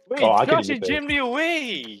 Wait, I Josh can jammed me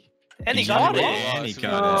away. And he got got it. it. And he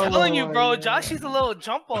got I'm telling you, bro. Joshy's a little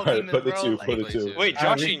jump ball Alright, demon, put the bro. two, Like, put the two. Wait,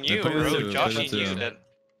 Joshy knew, put it bro. two, put Joshy it knew two.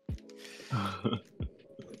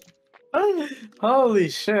 that. Holy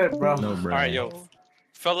shit, bro. No, bro. Alright, yo.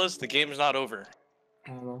 Fellas, the game's not over.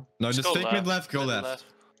 No, Just just go take mid left, go Mid left.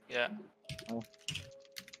 Yeah.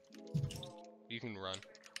 You can run.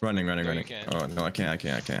 Running. No, you can't. Oh no, I can't.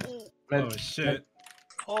 Oh shit.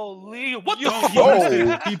 Holy, what Yo, the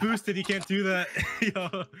fuck? he boosted. He can't do that.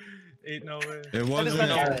 Yo, ain't no way. It wasn't.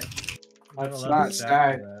 That's not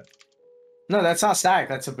stacked. No, that's not stacked.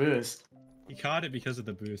 That's a boost. He caught it because of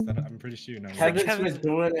the boost. I'm pretty sure. No, Kevin's been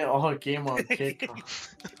doing it all game on kick.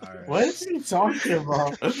 Alright. What is he talking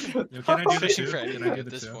about? Yo, can I do the Fishing two? for Can I anything do at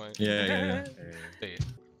the this two? point. Yeah. Wait.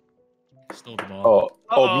 Stole the ball.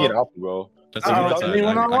 Me and Alpha, bro. That's Oh, a good side.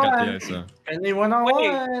 anyone I on got one? the ISO. Anyone on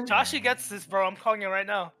Wait, one? Joshy gets this, bro. I'm calling it right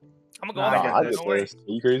now. I'm gonna go Nah, on I it. get Don't worry. Are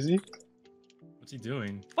you crazy? What's he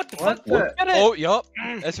doing? What the What fuck? the? Oh, yup.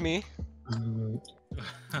 That's me. Why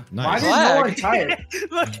Nice. did no one type?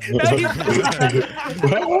 Look,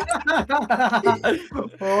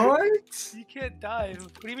 now What? you can't die.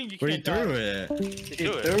 What do you mean you Where you can't die? threw it? You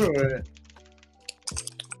do it. Threw it.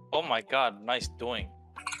 Oh my god, nice doing.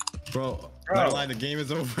 Bro, not lie, the game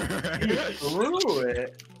is over. Threw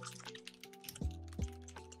it.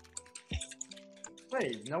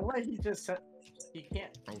 Wait, no way. He just said he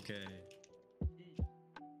can't. Okay.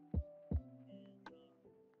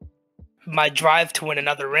 My drive to win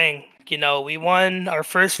another ring. You know, we won our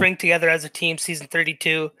first ring together as a team, season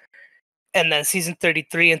 32, and then season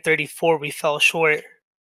 33 and 34 we fell short.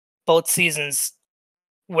 Both seasons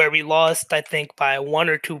where we lost, I think, by 1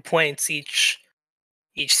 or 2 points each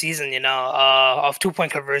season. You know, of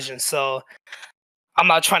 2-point conversion. So I'm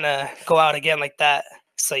not trying to go out again like that.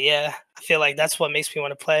 So yeah, I feel like that's what makes me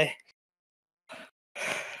want to play.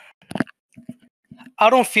 I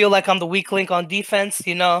don't feel like I'm the weak link on defense.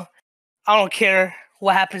 You know. I don't care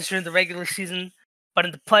what happens during the regular season, but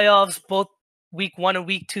in the playoffs, both week 1 and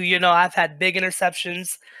week 2, you know, I've had big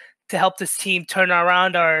interceptions to help this team turn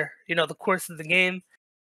around the course of the game.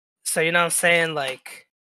 So, you know what I'm saying? Like,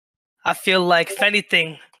 I feel like, if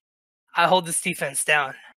anything, I hold this defense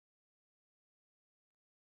down.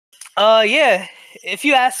 Yeah, if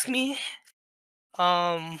you ask me,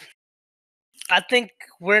 I think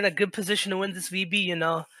we're in a good position to win this VB, you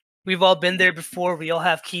know. We've all been there before. We all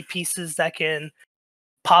have key pieces that can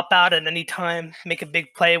pop out at any time, make a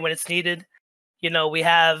big play when it's needed. You know, we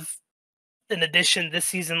have, in addition, this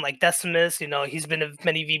season, like Decimus, you know, he's been in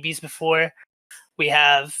many VBs before. We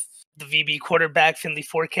have the VB quarterback, Finley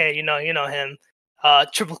 4K, you know him,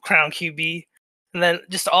 Triple Crown QB. And then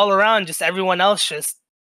just all around, just everyone else,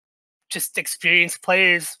 just experienced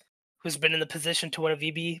players who's been in the position to win a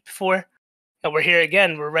VB before. And we're here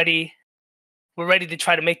again. We're ready to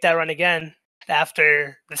try to make that run again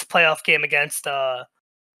after this playoff game against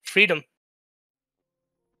Freedom.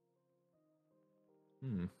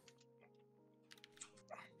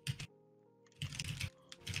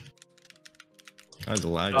 Guys,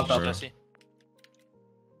 lagging, Up, bro. Jesse.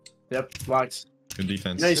 Yep, blocks. Good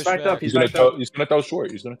defense. No, he's backed up. He's gonna throw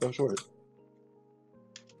short. He's gonna throw short.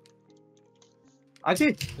 I see.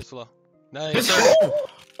 It's slow. Nice.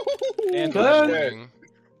 And Good.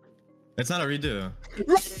 It's not a redo.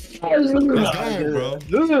 Let's go, bro.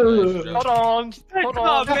 Hold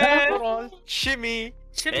on, man. hold on. Shimmy.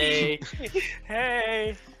 Hey.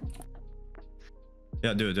 Hey.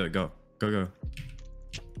 Yeah, do it. Go.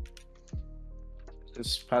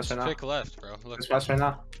 Just pass right now. Pick left, bro. Look. Just pass right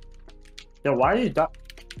now. Yo, why are you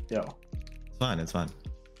Yo. It's fine.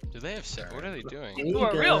 Do they have set? What are they doing? You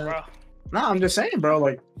are real, bro. No, I'm just saying, bro.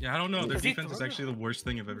 Like, Yeah, I don't know. Their defense is actually the worst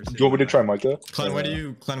thing I've ever seen. Do you want me to try Micah? Clan, what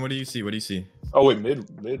do you see? Oh wait,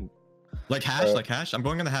 mid. Like hash? I'm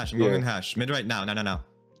going on the hash. Going on hash. Mid right now. Now.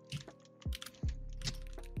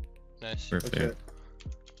 Nice. Perfect. Okay.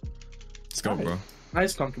 Let's go, bro.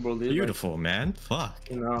 nice, comfortable lead. Beautiful, man. Fuck.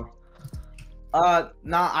 You know.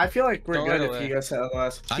 Nah, I feel like we're Don't good run if away. you guys hit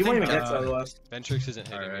LS. I He won't think, even get to LS. Ventrix isn't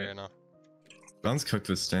hitting me right now. Gun's cooked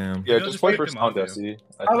with Stam. Yeah, Yo, just just play wait first him down, out, yo. Desi.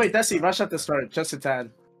 Oh wait, Desi, rush at the start, just a tad.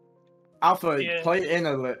 Alpha, Yeah. play in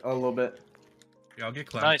a little bit. Yeah, I'll get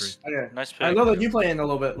clapped. Nice. Okay. Nice pick. Lilo, you play in a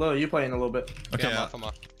little bit. Lilo, you play in a little bit. Okay, Yeah, I'm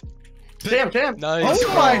off. Jam. Nice.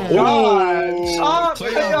 Oh my god. Oh,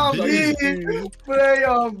 Play on B. Play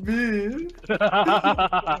on B.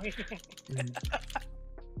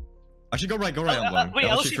 I should go right. I'm blind. Wait,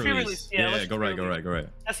 LSG free release. Yeah, go right.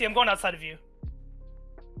 I see. I'm going outside of you.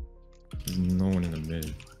 There's no one in the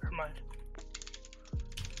mid. Never mind.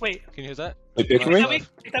 Wait. Can you hear that? Wait, pick me?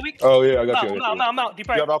 Take that week? Oh yeah, I got you. I'm out. Deep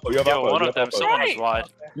right. You have alpha. You have Yo, alpha. one you of have them. alpha. Someone is wide.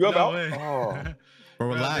 You have No alpha. way. Oh. Bro,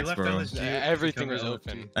 relax, they left bro. LSG Everything to was cover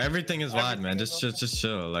open. Everything is wide, man. Just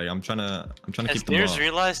chill. Like I'm trying to Has keep them Deers all.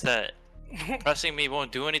 realized that pressing me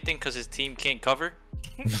won't do anything because his team can't cover?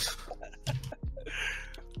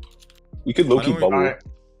 We could low-key bubble. Alright.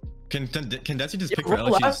 Can Desi just Yeah, pick for roll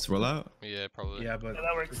LSG out. just roll out? Yeah, probably. Yeah, but that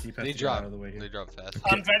works. the deep has They to get out drop. of the way here. They drop fast.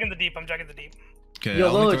 I'm dragging the deep. Okay, Yo,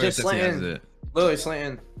 I'll Lilo, make the just right Desi slant has in. it. Lily,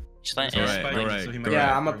 slant in. Slant Go in. right, go right. So he go might- Yeah,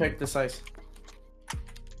 right. I'm gonna pick this ice.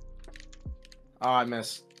 Oh, I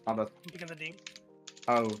missed. I'm I'm picking the deep.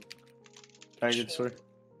 Oh. Very good story.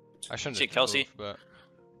 I shouldn't Shit, have Kelsey. moved, but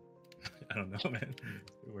I don't know, man.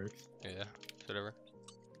 It works. yeah, whatever.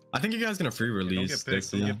 I think you guys gonna free Don't release get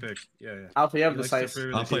picked. Don't Desi. get picked. Yeah. Alpha, you have He the likes to size. free I'll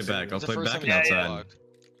release play his back. I'll signals. play First back time and he got outside. blocked.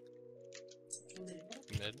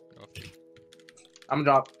 Mid. I'm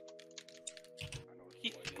drop.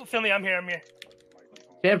 Feel me, I'm here.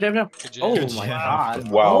 Jam. Good Oh jam. my jam.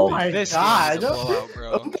 god. Wow. Oh my This god. game is a blowout,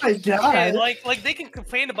 bro. Oh my god. Yeah, like they can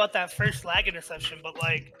complain about that first lag interception, but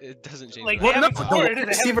like It doesn't change. Like, that. they Well, no, haven't the scored. wide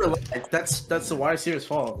receiver lag. That's the wide receiver's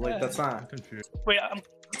fault. Like that's I'm not. confused. wait, I'm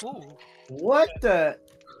ooh. What the?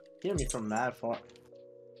 Get me from mad far.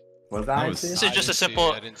 Was that? That was- IC? This is I just a didn't see it,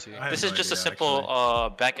 simple. I didn't see it. I have This no is just a idea, simple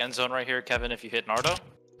actually. back end zone right here, Kevin. If you hit Nardo,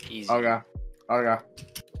 easy. Okay.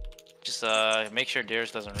 Just make sure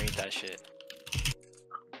Deers doesn't read that shit.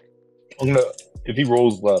 I'm gonna. If he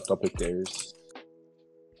rolls left, I'll pick theirs.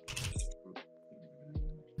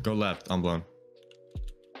 Go left. I'm blown.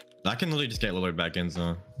 I can literally just get Lillard back in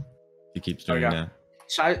zone. He keeps doing Okay.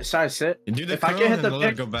 that. Should I sit? You do the If I curl can hit and the Lillard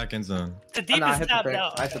pick- go back in zone. The Oh, deep no, I is hit the tapped pick.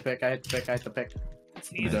 out. I hit the pick. It's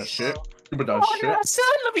Give me easy. that shit. Give me Oh, that shit. yeah, son,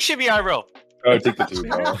 let me shimmy Iro. I take the two,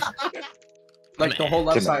 bro. Like the whole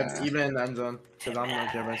left Come side, on. even in the end zone. Because I'm gonna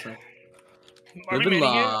get right side. Are we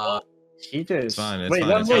remaining here? Oh, He did. It's fine, it's Wait, fine,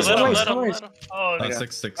 let it's him fine. wait, Let him. let him. oh, Okay. okay.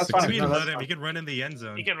 6-6. That's 6-6. fine. You No, can that's let him. fine. He can run in the end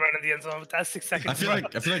zone. You can run in the end zone, but that's 6 seconds. I feel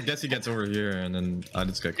like Desi gets over here and then I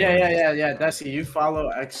just get. Yeah. Desi, you follow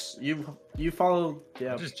X. You follow.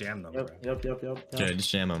 Yeah. Just jam them, bro. Yep. Okay, just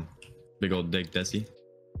jam him. Big old dick Desi.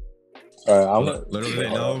 Alright, I'm gonna. Little do they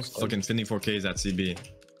know, fucking Sydney 4K is at CB.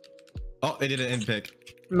 Oh, they did an in pick.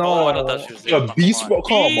 No. Oh, I thought that she was there. The beast, bro.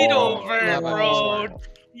 Come Feed on. over, bro.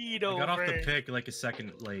 Feed I got off the over. pick like a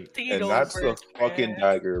second late. Feed And that's over, the fucking man.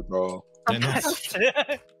 dagger, bro. And that's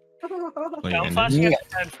Yeah, I'm and flashing at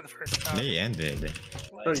the 10 for the first time. they ended.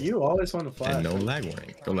 Bro, you always want to flash. And no lag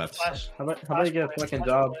warning. Go left. Flash. How about you get a fucking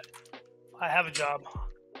job? I have a job.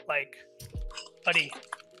 Like, buddy.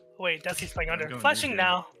 Wait, Desi's playing under. going Flashing deep.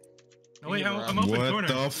 now. Oh wait, I'm open What corner.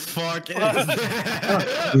 the fuck is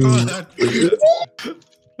that?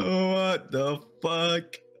 What the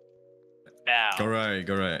fuck? Bow. Go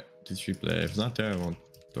right. Just replay. If it's not there, I won't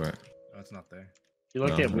do it. Oh, it's not there. You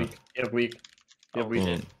look No, at no. weak. You have weak. You have weak.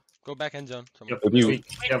 Boom. Go back end zone. You have If you- weak.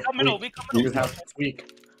 We You have come middle, weak. we come You middle. have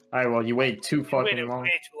weak. Alright, well, you wait too We fucking waited long. way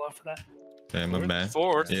too long for that. Okay, my bad.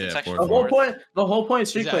 Forward. Yeah, It's actually forward. The whole point of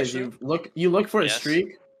streak Is plays. actually- You look for a Yes.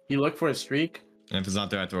 streak. You look for a streak. And if it's not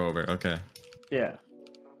there, I throw over. Okay. Yeah.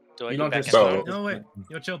 Do I You do don't back just- end Bro. zone? No wait.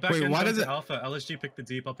 Yo, chill. Back Wait, end why zone does to it- Alpha. LSG pick the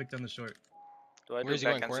deep. I'll pick down the short. Do I do Where's he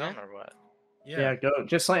back going, end corner? zone or what? Yeah, go.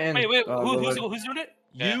 Just like in. Wait, Lillard. who's doing it?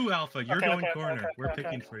 Yeah. You Alpha. You're Okay, going okay, corner. okay, We're okay.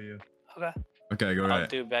 picking for you. Okay. Okay, go I'll right.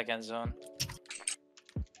 do back end zone.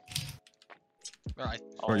 Alright.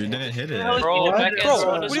 Bro, you didn't hit it. Bro, What? back end Bro, zone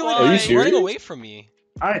what is are you wide. Are you running serious? away from me?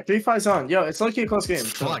 Alright, 3-5 zone. Yo, it's lucky a close game.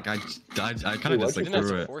 Fuck, I kind of Wait, just why like You didn't have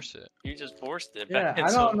threw to it. force it. You just forced it. Yeah, Back end I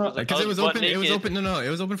zone don't know. was like, Because I it was butt open. It was naked. open. No, it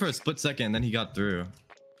was open for a split second. Then he got through.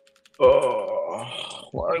 Oh,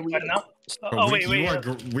 why are we? Right now? Bro, Oh, wait.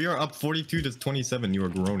 We are up 42 to 27. You are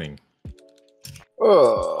groaning.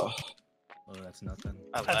 Oh, Oh, that's nothing.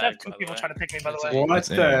 I I've lagged, had two by the people way. trying to pick me, by the That's way. What That's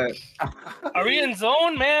the? Are we in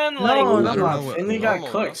zone, man? Like, No, I don't know no, what- Finley got normal,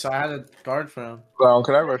 cooked, bro. so I had to guard for him. Brown,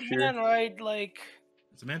 can I rush you? man, right? Like,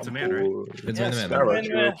 It's a man to man, right? It's Yes, man to Can I man. rush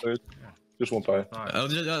you real quick? Just one play. Alright. That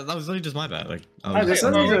was literally just my bad. Like, I Alright, was this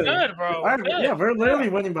just- is we're a- good, bro. Alright, We're good. yeah, we're literally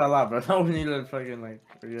winning by a lot, bro. No, we need to fucking like.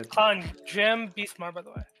 We're good. Con, Gem, be smart, by the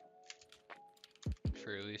way.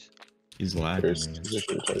 For release. he's lagging. There's- man. there's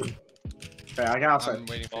a play. Okay, I got outside. I'm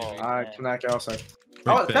waiting for Oh, you. Alright, can I get outside? Wait,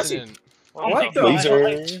 Oh, bet. that's And it. then- What the?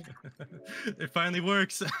 Laser. It finally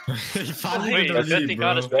works. Wait, I bet he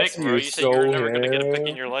got his pick, bro. You said you're never gonna get a pick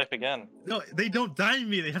in your life again. No, they don't dime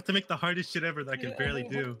me. They have to make the hardest shit ever that I can barely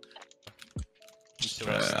do.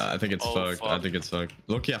 I think it's fucked. Fuck. I think it's fucked.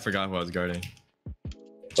 Loki, I forgot who I was guarding.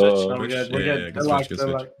 We're good. We're good. Good switch, good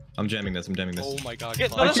switch. I'm jamming this. I'm jamming this. Oh my god. Yeah,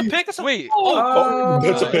 no, that's a pick. That's a Wait.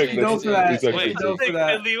 That's a pick. Go for that. Wait. Go for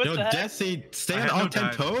that. Yo, Jesse, stay on all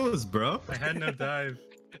 10 toes, bro. I had no dive.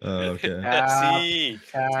 Okay. Jesse,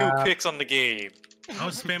 2 picks on the game. I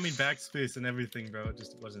was spamming backspace and everything, bro. It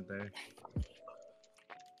just wasn't there.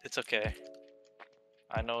 It's okay.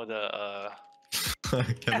 I know the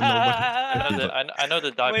Kevin, I know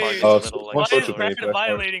the die part is Oh, a little like. Why is switch bracket away,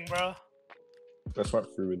 violating, bro? That's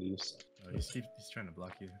not free release. Oh, he's trying to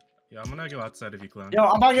block you. Yeah, I'm gonna go outside if you clown. Yo,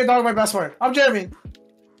 I'm about to get dog my best word. I'm jamming.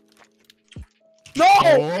 No!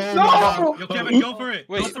 Oh, No! Yo, Kevin, go for it.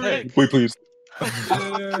 Wait, Go for hey. it. Wait, please.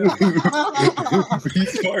 Be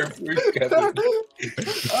smart, please, Kevin.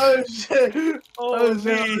 Oh shit! Oh,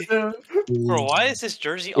 shit! Bro, why is this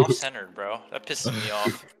jersey off-centered, bro? That pisses me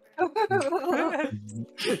off.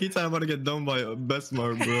 He's talking about to get done by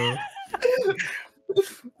Bestmark, bro.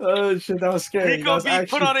 Oh shit! That was scary. Rico being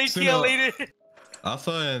put on ATL later.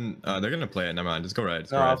 Alpha and they're gonna play it. Never mind. Just go right.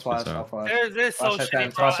 Just go No, right. I'll flash. I'll flash. They're so Flash shitty,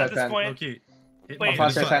 at bro. 10, At this point. Okay. Hit Wait, me.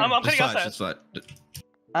 flash at 10. I'm cutting outside. Just flat.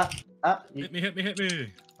 Hit me.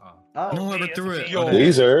 No, I okay, threw that's it. okay. Okay.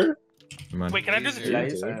 Laser. Come on. Wait, can I do the two? Yeah,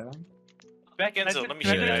 he's there. Back end Can I zone, do- let me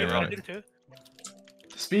can I show do you. the two? yeah, Can I yeah. do the two?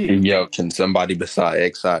 Speed. Yo, can somebody beside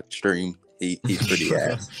Exot stream? He's pretty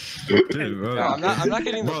ass. Dude, bro. No, I'm not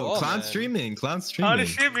getting the Bro, ball, clown man. streaming. Clown Oh, streaming. the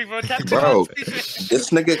streaming, bro. Tap Bro, tap. this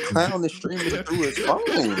nigga clown is streaming through his phone.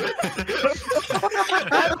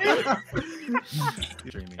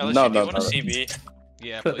 LSU, No, do you no, want no. a CB?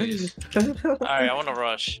 Yeah, please. Alright, I want to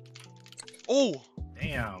rush. Oh!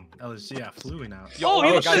 Damn. LSG, yeah, flew now. Oh,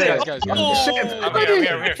 he was guys, there. guys. Oh, shit. I'm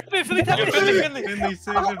here. Finley, tap it, Finley. Finley,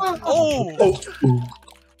 save him. Oh!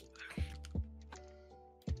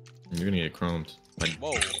 You're gonna get chromed. Like,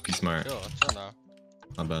 Whoa. be smart. Yo, chill now.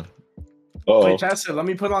 Not bad. Oh, Wait, Chester, let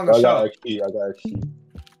me put on the I got show. a key. I got a key.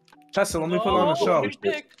 Chester, let me put on the show.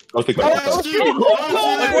 I'll take Like, what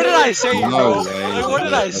did I say, bro? No way. Like, what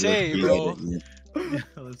did I say, bro?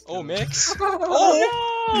 Oh, Mix?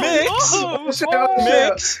 Oh! Mix! Oh shit! Oh shit!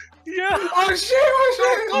 Mix! Yeah. Oh shit!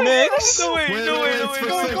 Oh shit! Mix! No way, no way, no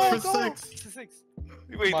way. for six.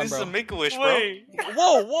 Wait, Come on, this is a bro. Make-A-Wish, bro. Wait.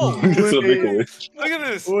 Whoa, whoa! It's a big wish. Look at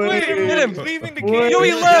this. Wait. Hit him! Leaving the Wait. game. Yo,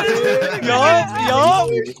 he left! Yup!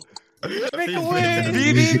 Make-A-Wish.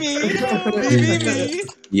 BB me! BB me!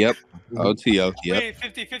 Yep. OTO. Yep. Wait,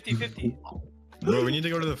 50. Bro, we need to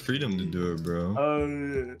go to the Freedom to do it,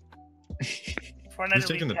 bro. He's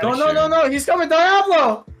taking the No, picture. no! He's coming,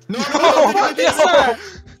 Diablo! No, Fuck this guy!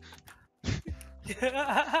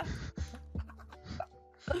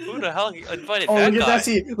 Who the hell invited Oh, that look at guy? that!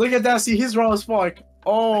 See, look at that! See, he's raw as fuck.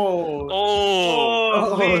 Oh!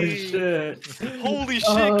 Oh, Oh shit! holy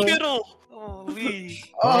shit, Kittle! Holy.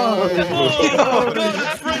 Oh! Oh, no,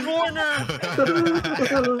 that's Fred Warner!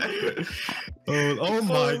 Oh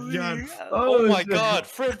my god. Oh my shit. god,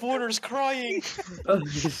 Fred Warner's crying! Oh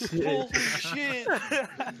shit! Holy shit!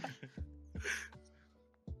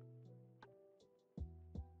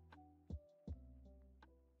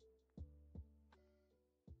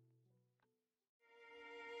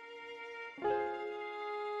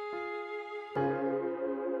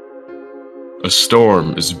 A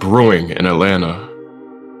storm is brewing in Atlanta.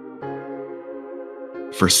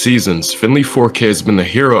 For seasons, Finley 4K has been the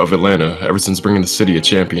hero of Atlanta ever since bringing the city a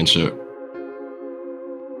championship.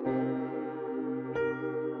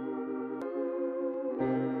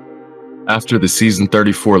 After the season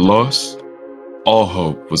 34 loss, all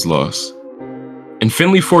hope was lost. In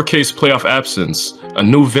Finley 4K's playoff absence, a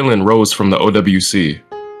new villain rose from the OWC.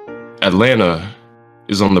 Atlanta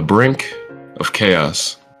is on the brink of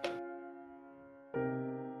chaos.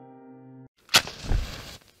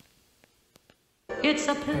 It's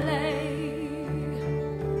a play,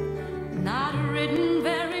 not written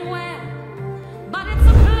very well, but it's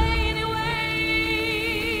a play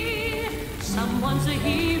anyway. Someone's a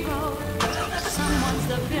hero, someone's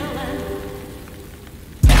the villain.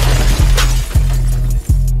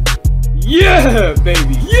 Yeah,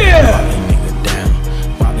 baby, yeah!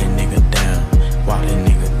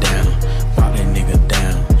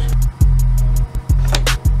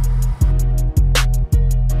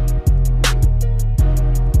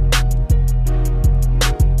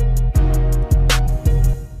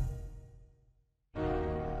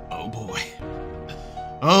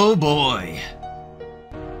 Oh boy.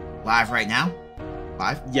 Live right now?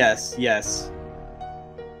 Live? Yes.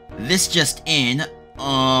 This just in,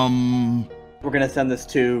 We're gonna send this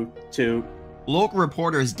to local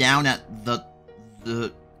reporters down at the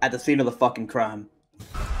scene of the fucking crime.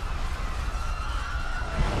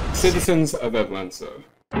 Citizens of Atlanta,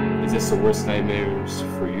 is this the worst nightmares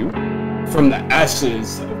for you? From the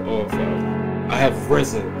ashes of OFL, I have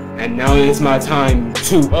risen, and now it is my time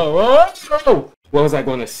to. What was I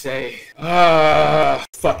gonna say?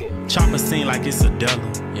 Fuck it. Chopper scene like it's a devil.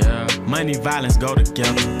 Yeah. Money, violence go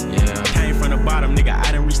together. Yeah. Came from the bottom, nigga.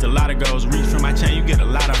 I done reached a lot of goals. Reach from my chain, you get a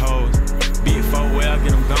lot of hoes. DFO, well,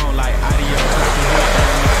 get them gone like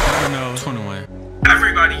adios. 21.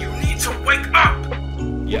 Everybody, you need to wake up!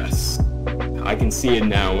 Yes, I can see it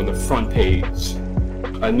now on the front page.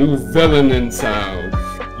 A new villain in town.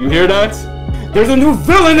 You hear that? There's a new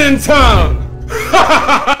villain in town!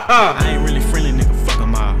 I ain't really friendly, nigga. Fuck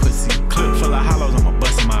 'em all. Pussy. Clip full of hollows, I'ma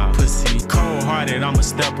bust 'em all. Pussy. Cold hearted, I'm a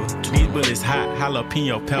stepper. These bullets hot,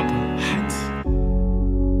 jalapeno pepper. Hot.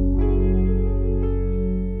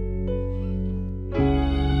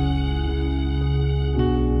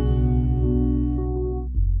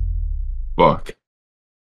 Fuck.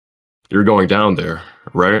 You're going down there,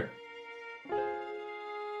 right?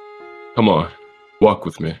 Come on, walk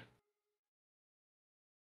with me.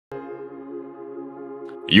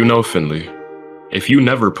 You know, Finley, if you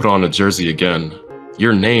never put on a jersey again,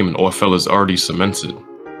 your name in OFL is already cemented.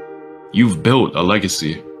 You've built a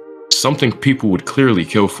legacy, something people would clearly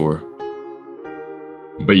kill for.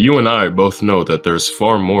 But you and I both know that there's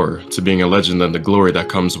far more to being a legend than the glory that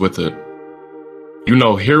comes with it. You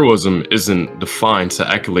know, heroism isn't defined to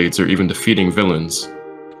accolades or even defeating villains.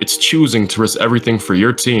 It's choosing to risk everything for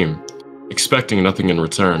your team, expecting nothing in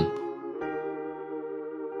return.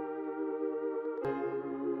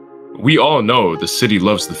 We all know the city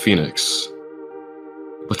loves the Phoenix,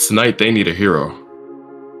 but tonight they need a hero.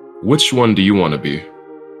 Which one do you want to be?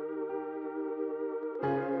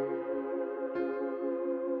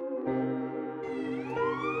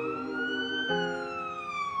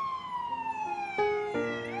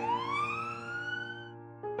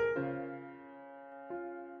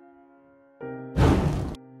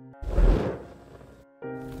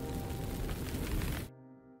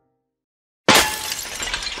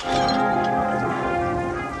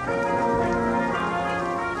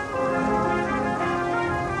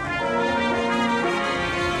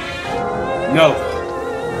 No.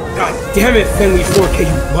 God damn it, Finley 4K,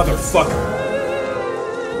 you motherfucker.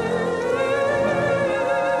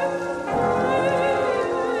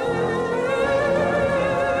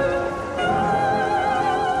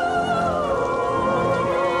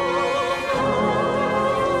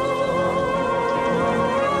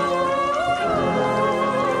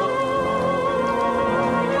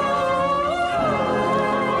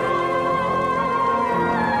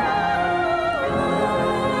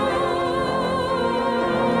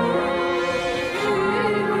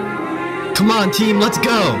 Come on, team, let's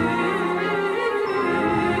go!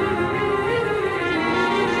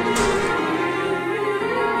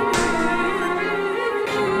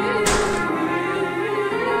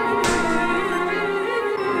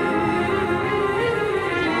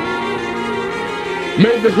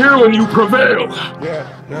 May the hero in you prevail,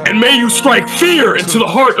 and may you strike fear into the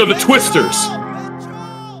heart of the Twisters.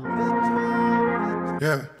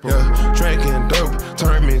 Yeah, drinking dope,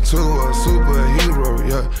 turn me to a superhero,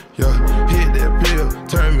 hit that pill,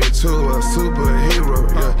 turn me to a superhero,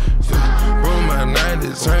 Roll my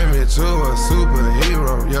 90s, turn me to a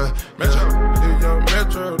superhero, Metro, if your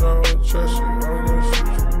Metro don't trust you, I'm gonna shoot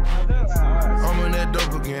you. I'm on that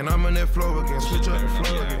dope again, I'm on that flow again, switch up the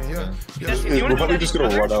flow again, We're probably just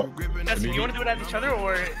gonna run out. Dustin, you wanna do it at each other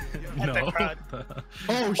or at the crowd?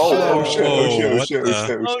 Oh shit.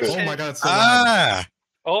 Oh my god, so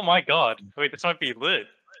Oh my god. Wait, this might be lit.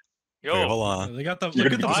 Yo. Wait, hold on. They got the You're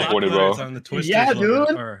look at the gonna be block disappointed, bro. on the Twisters. Yeah,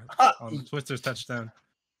 dude. Or on the Twisters touchdown.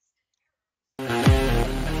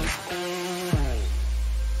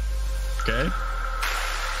 Okay.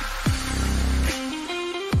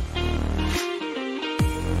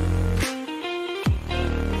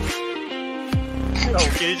 Oh,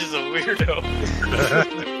 Gage is a weirdo.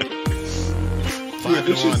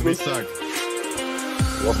 5-1, we suck.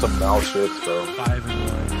 What's the mouse shit, bro?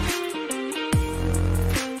 5-1.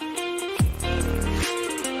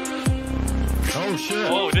 Oh shit!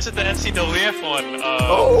 Oh, this is the NCWF one.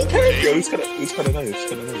 Oh, okay. Yo, it's kind of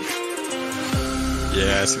nice.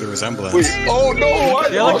 Yeah, I see the resemblance. Wait, oh no!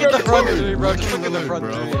 Yeah, look at the front three, bro. Just look at the front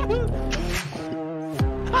three.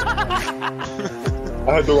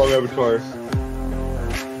 I had the wrong avatar.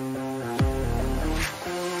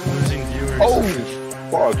 Losing viewers. Oh,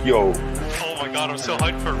 fuck, yo. Oh my god, I'm so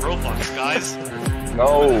hyped for Roblox, guys.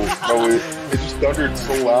 No, it just thundered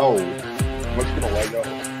so loud. I'm just gonna light up.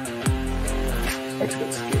 I just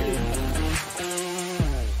got scared.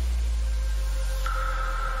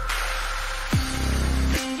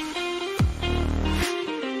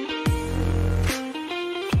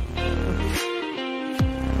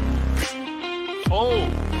 Oh!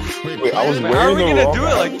 Wait, I was wearing How are we the gonna wrong do it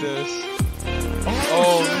outfit. like this?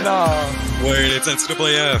 Oh, no. Wait, it's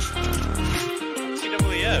NCAAF.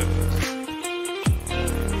 TWF.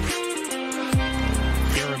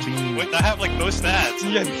 Wait, I have like no stats.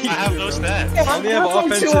 Yeah, I have no stats. I only have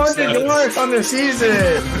offensive 200 stats. yards on the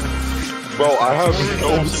season. Bro, I have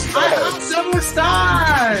no I have stats. no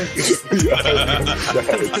stats.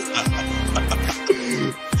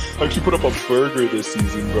 I actually put up a burger this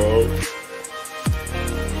season, bro.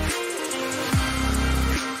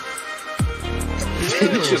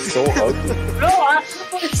 It's just so ugly. No, I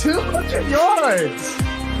have like 200 yards.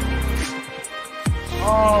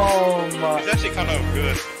 Oh my. It's actually kind of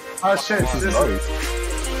good. Oh shit. This is This nice.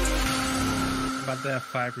 About to have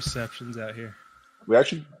 5 receptions out here. We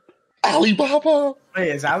actually... Alibaba! Wait,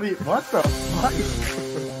 is Ali? What the fuck?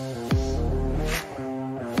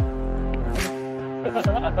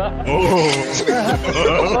 Holy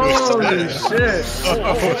shit!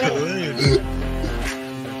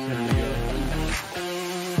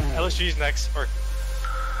 LSG's next. Or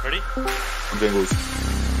ready? Bengals.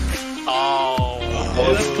 Oh.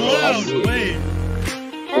 That's close. Wait.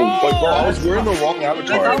 Oh, but bro, I was wearing the wrong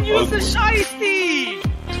avatar. Don't use the shiesty!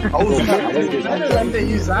 I was Better than they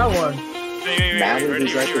use that one. Ready?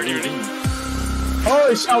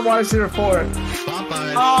 Holy shit, I'm wide receiver 4.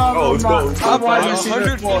 Oh, let's go. I'm wide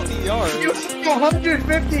receiver 4. 150 yards. You have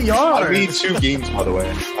 150 yards. I need 2 games, by the way.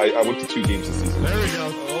 I went to 2 games this season. There we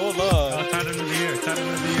go. Hold on. Tight end of the year. Tight end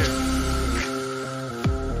of the year.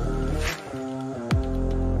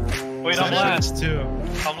 Wait, I'm last. Too.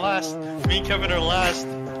 I'm last. Me and Kevin are last.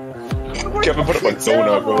 Kevin put up a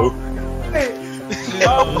donut, bro.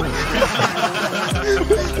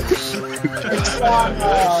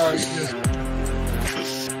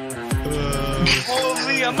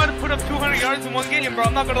 Holy, I'm about to put up 200 yards in one game, bro.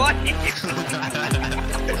 I'm not gonna lie.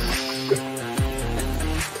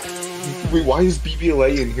 Wait, why is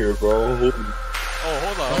BBLA in here, bro? Oh, hold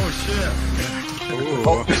on. Oh shit.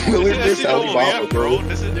 Oh, Lillard versus Alibaba, bro.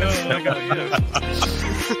 This is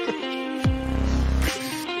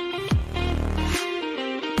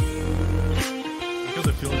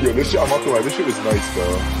Yo, this shit, I'm not gonna lie, this shit was nice,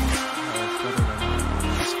 bro.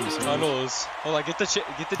 Tunnels. Hold on, get the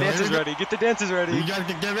dances ready. Get the dances ready. You gotta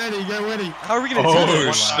get ready. Get ready. How are we gonna do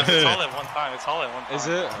It's this? all at one time. It's all at one time. Is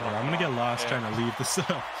it? Oh, I'm gonna get lost trying to leave this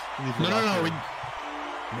up. No.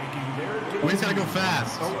 We just gotta go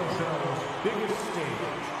fast.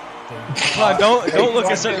 Come on, don't look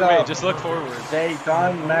a certain way. Just look forward. They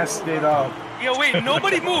done messed it up. Yo, wait,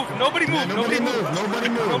 nobody move. Nobody move. Nobody move. Nobody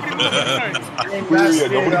move. They messed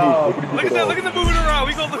it up. Look at that. Look at the moving around.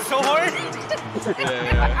 We gonna look so hard.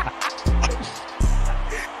 Yeah.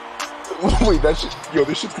 Wait, that shit, yo,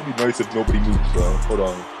 this shit's gonna be nice if nobody moves, bro. Hold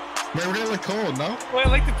on. Man, we're gonna look cold, no? Wait,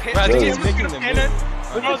 like the pin. Bro, I think The he's camera's making gonna them pan in. move.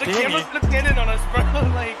 Bro, the camera's gonna pan in on us, bro.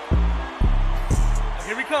 Like,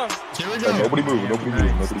 here we come. Here we Yeah, go. nobody move, nobody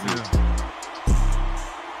move, nobody move.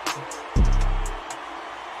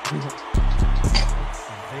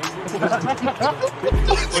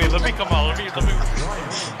 Wait, let me come out. Let me.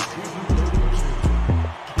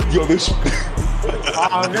 Yo, this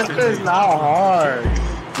Oh, this is not hard.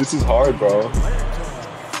 this is hard, bro.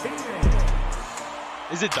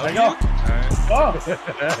 Is it There W? you go.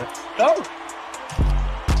 Go.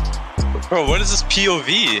 Bro, what is this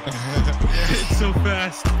POV? It's so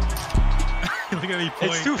fast. Look at me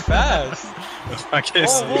point. It's too fast. I can't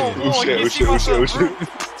see. Oh shit, oh shit, oh shit, oh shit.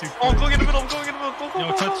 Oh, I'm going in the middle. I'm going in the middle. Go, go, Yo,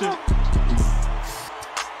 go, touch go, it.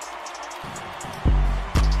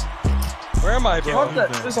 Where am I, bro? What the?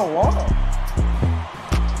 There's a wall.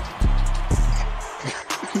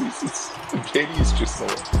 Katie's just so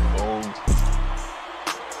long.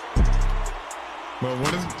 But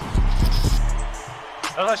what is?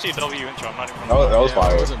 That was actually a W intro. I'm not even. That was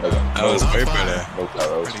fire. That was way better. That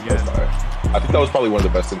was fire. I think that was probably one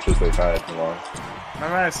of the best intros they've had in a while.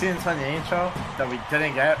 Remember that scene from the intro that we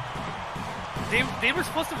didn't get? They were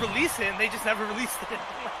supposed to release it and they just never released it.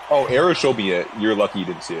 Oh, Era showed me it. You're lucky you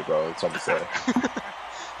didn't see it, bro. That's what I'm saying. It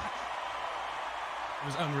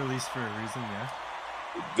was unreleased for a reason, yeah.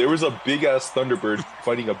 There was a big ass Thunderbird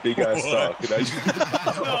fighting a big ass duck. And I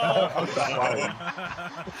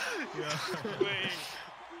Wait.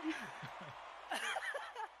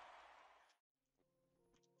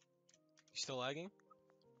 You still lagging?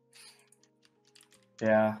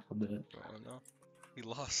 Yeah, a bit. Oh no. We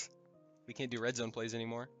lost. We can't do red zone plays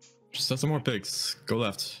anymore. Just have some more picks. Go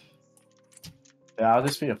left. Yeah, I'll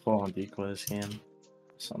just be a full on decoy this game.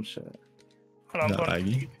 Some shit. Hold on, That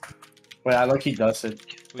Aggie. Wait, I look he does it.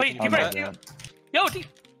 Wait, Oh, keep no, right. yeah. Yo, D.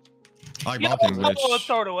 I Yo, bought him, oh, bitch.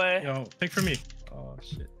 throw it away. Yo, pick for me. Oh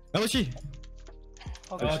shit. LSG.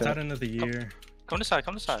 Oh, it's out end of the year. Come to side.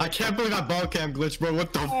 Come to side. I can't believe I ball cam glitch, bro.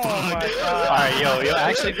 What the fuck? Alright, yo,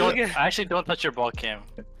 actually don't touch your ball cam.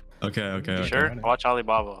 Okay. Sure. Watch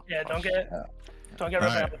Alibaba. Yeah, don't get rid of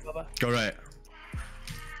Alright. Bubba. Go right.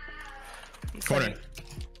 Corner.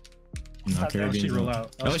 No, LSG roll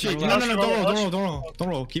out. LSG. roll out. No, don't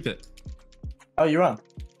roll. Keep it. Oh, you're on.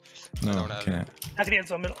 No, I can't. I can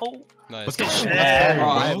answer middle. Oh. Nice. Let's go. Yeah, bro,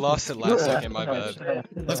 I lost it last second. My bad.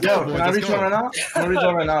 Let's go, boys. Can I reach one right now? I'm gonna reach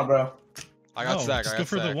one right now, bro. I got sack. Just I go got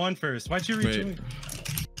for the sack. one first. Why'd you reach me?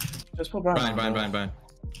 Just put Brian. Brian.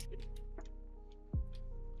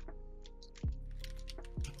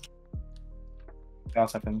 I'll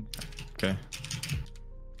step in. Okay.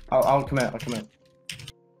 I'll commit.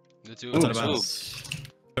 The two. What's that about?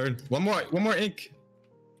 Third. One more ink.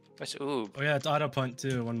 That's oob. Oh yeah, it's auto punt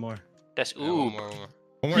too. One more. That's Yeah, oob.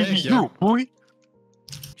 One more ink, yeah. What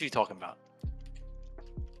you talking about?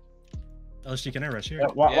 LSG, can I rush here? Yeah,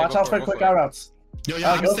 watch out for quick out routes. Yo,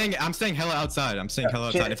 I'm staying hella outside.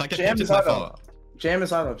 If I get picked, it's my fault. Jam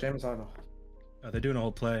is auto. Oh, they're doing a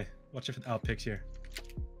whole play. Watch if out picks here.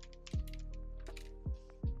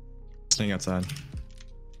 Staying outside.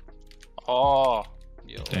 Oh.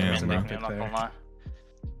 Yo, damn, bro. I'm not gonna lie.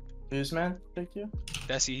 Who's man picked you?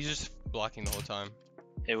 Desi, he's just blocking the whole time.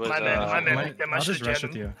 It was My man. I'll just rush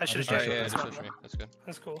with you. I should I'll have just Yeah, rush just with push me. That's good.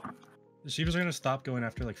 That's cool. The Shivas are gonna stop going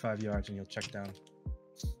after like 5 yards, and you'll check down.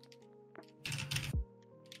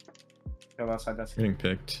 Go outside. That's Getting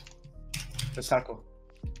picked. Just tackle.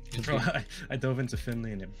 Bro, I dove into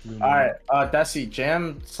Finley and it blew me. Alright, Desi,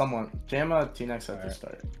 jam someone. Jam a T-Nex at the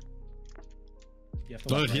start.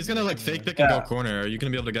 Dude, he's gonna like fake pick and go corner. Are you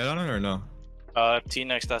gonna be able to get on it or no?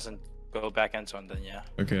 T-Nex doesn't go back end zone, then yeah.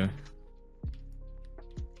 Okay.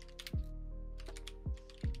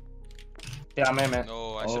 Yeah, I'm in, man.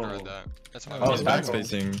 No, I should have read that. That's my Oh, back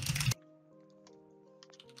spacing.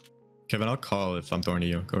 Kevin, I'll call if I'm throwing to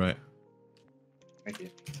you. Go right. Thank you.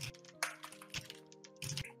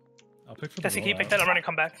 I'll pick for the Jesse, can you pick that? I'm running.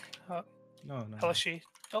 Come back. No. LSG.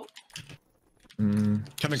 Oh.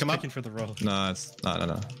 Kevin, come up. For the roll. Nah, it's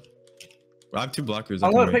no. I have two blockers.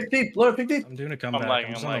 I'm gonna pick deep. Pick deep. I'm doing a comeback.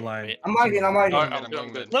 I'm just on the line. I'm lagging.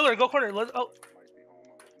 I'm good. Lillard, go corner. Oh.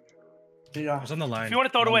 Yeah. I was on the line. If you want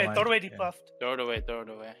to throw it away, deep left. Throw it away.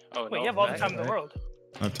 Oh, wait, no, you have all the time in the world.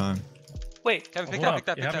 I have time. Wait. Kevin, Hold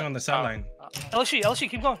up. You have me on the sideline. LSG,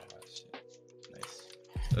 keep going.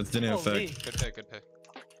 That didn't affect. Good pick.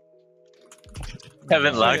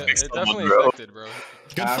 Kevin lagged It definitely affected, bro.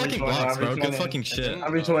 Good fucking blocks, bro. Good fucking shit.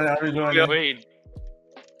 I'm rejoining. Wait.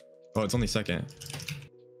 Oh, it's only second.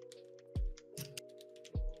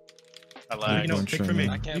 I lag. Weak note, pick for me.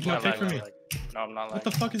 I can't Weak note, pick for me. No, I'm not What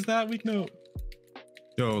the fuck is that? Weak note.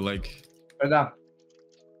 Yo, like. Right now.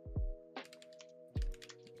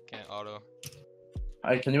 Can't auto.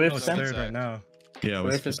 Alright, can you wait for It's Sam? third right now. Yeah,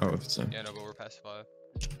 Wait it's for oh, it's Yeah, no, but we're past 5.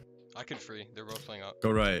 I could free. They're both playing up.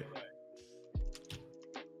 Go right.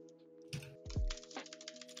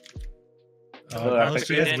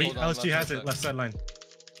 LSG has it. Left sideline.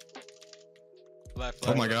 Left.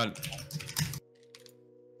 Oh my god.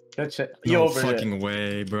 Good shit. No You over fucking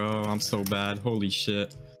way, bro. I'm so bad. Holy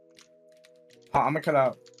shit. I'm gonna cut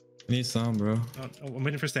out. I need some, bro. Oh, I'm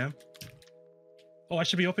waiting for Sam. Oh, I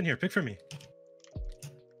should be open here. Pick for me.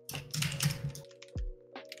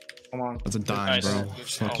 Come on. That's a dime, Nice. bro. Oh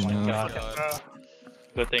Fucking my hell. god.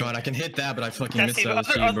 Good thing. God, I can hit that, but I fucking missed Jesse,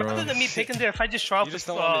 LSG, bro. other than me picking there, if I just drop with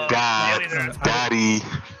Daddy.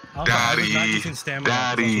 I was not using stamina.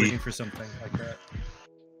 I was waiting for something like that.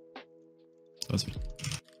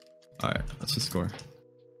 Alright, let's just score.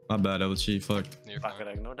 My bad, LSG. Fuck.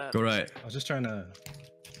 Go right. I was just trying to.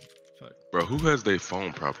 Fuck. Bro, who has their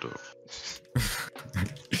phone propped up?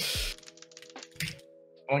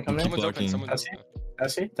 Someone come Keep in. blocking.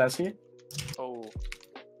 That's he. Oh.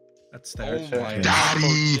 That's there. Oh my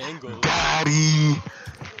Daddy.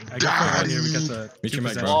 I got one here. We got the. Reach your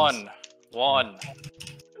mic, possessions. bro. One.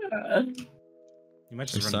 You might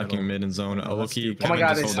They're just run stacking middle. mid and zone. Oh, low-key, Oh my Kevin,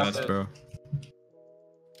 God, just they hold that, stopped bro.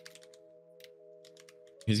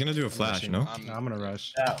 He's gonna do a flash, no? No, I'm gonna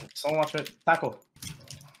rush. Yeah. Someone watch it. Tackle.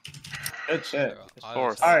 Good shit.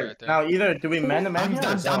 All Alright, now either do we man to man here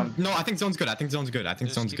or zone? No, I think zone's good. I think zone's good.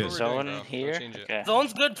 Zone here. Okay.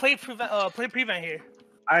 Zone's good. Play prevent here.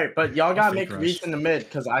 Alright, but y'all gotta fake make rush. reach in the mid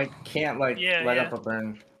because I can't like Yeah, let yeah. up a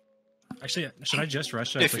burn. Actually, should I just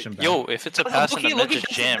rush it and push him back? Yo, if it's a pass in the mid, just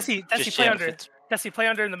jam. Desi, play under. Desi, play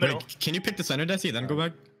under in the middle. Wait, can you pick the center, Desi, then go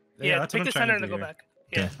back? Yeah, pick the center and then go back.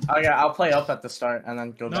 Yeah. Okay, I'll play up at the start and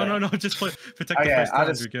then go back. No, just play. Protect the first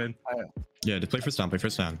down. You're good. Yeah, just play first down. Play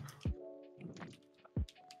first down.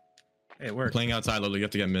 Hey, it worked. Playing outside, Lolo, you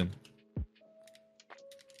have to get mid.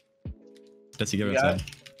 Desi, get outside.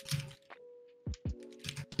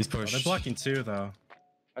 He's pushed. They're blocking too, though.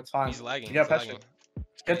 That's fine. He's lagging. You got pressure.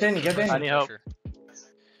 Get Danny. I need help.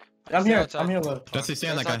 I'm here, Lou. Desi, stay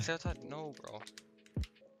on that guy. No, bro.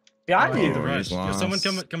 Behind I need you. the rush. Yo, someone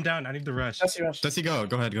come down. I need the rush. Desi, go.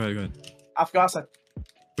 Go ahead. I forgot that.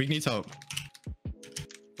 We need help.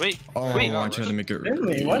 Wait. Oh, I want you to make it.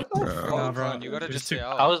 Really? What the fuck? No, bro. You gotta just stay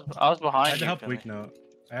out. I was behind you. I had to help Weak Note.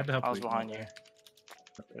 I was behind you.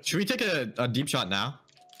 Should we take a deep shot now?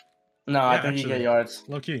 No, I think you get yards.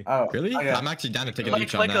 Low key. Oh, really? Okay. I'm actually down to take a deep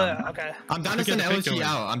shot now. Okay. I'm down to send LSG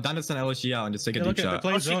out. I'm down to send LSG out and just take a deep shot.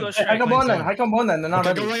 I come on then. They're not Okay,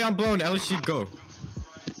 ready. go away on blown. LSG, go.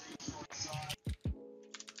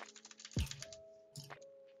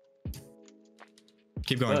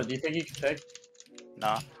 Keep going. Yo, do you think you can pick?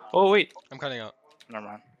 Nah. Oh wait. I'm cutting out. Never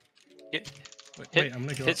mind. Wait, I'm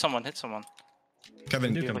gonna go. Hit someone.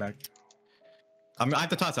 Kevin, You come back. I have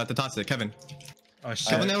to toss it. Kevin. Oh shit.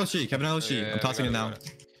 Kevin LSG. Yeah, I'm tossing it now.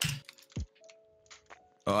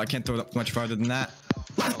 Oh, I can't throw it up much farther than that.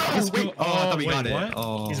 Let's go. Oh, I thought we got it. What?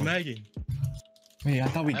 Oh. He's magging. Wait, I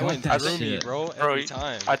thought we got went that through me, shit. bro. Every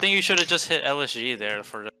time. I think you should have just hit LSG there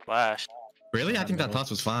for the flash. Really? I think that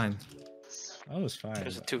toss was fine. That was fine. It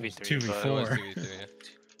was a 2v3. 2v4.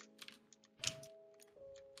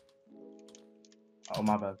 Oh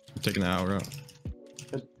my bad. I'm taking the hour out.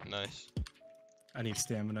 Nice. I need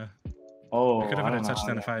stamina. Oh, I could have had a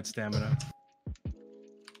touchdown if I had stamina.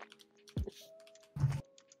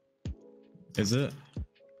 Is it?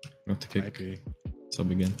 We have to kick. Might be. So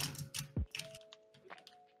begin.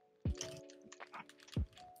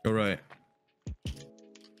 Go right.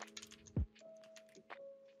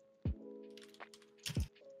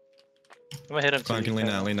 I'm gonna hit him. Fine, can lean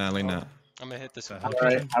out. I'm gonna hit this one.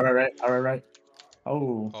 Alright.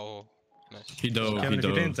 Oh. Oh, nice. He dove. Kevin, if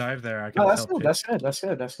you didn't dive there, I could No, have that's helped good.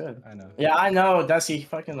 That's good. I know. Yeah, I know. Desi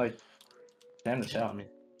fucking like damn the shit out of me.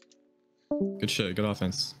 Good shit. Good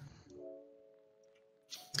offense.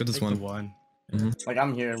 Let's get this Take the one. one. Like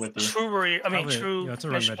I'm here with you. True. Yeah, it's a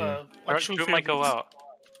run ready. True might go out.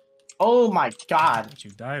 Oh my god. What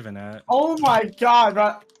you diving at? Oh my god,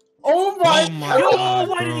 bro. Oh my god. Yo,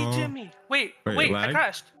 why did he jam me? Wait, I lag?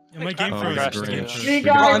 crashed. Yeah, my game froze. He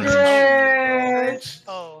got glitch.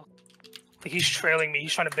 Oh. I think he's trailing me.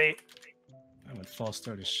 He's trying to bait. I went false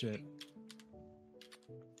start as shit.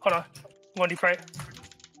 Hold on. One deep right.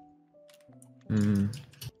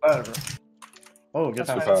 Whatever. Oh, good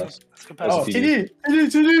That's pass. Good pass. Oh,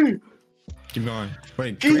 TD. Keep going.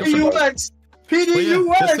 Wait. PDUX.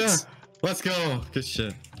 PDUX. Let's go. Good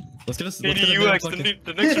shit. Let's get us. PDUX,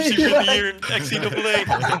 the next receiver of the year in XCAA.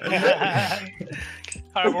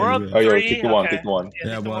 Alright, we're up 3. Oh, yo, kick the one, kick the one.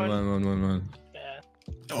 Yeah, one. Yeah.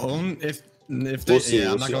 If they, We'll see, I'm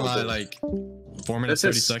we'll not see. gonna lie, like 4 minutes, This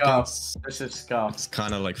 30 is seconds. This is scuff. It's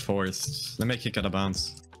kind of like forced. Let me kick out of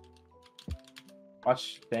bounds.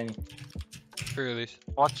 Watch Danny. Release.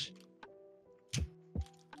 Watch.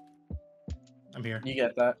 I'm here. You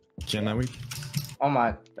get that. Can that we? Oh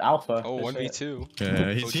my alpha. Oh, This shit. 1v2.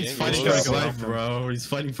 Yeah, he's fighting for his life, bro. He's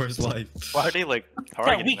fighting for his life. Why are they like That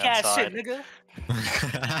targeting weak that ass side? shit, nigga.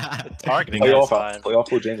 Targeting Play that off side.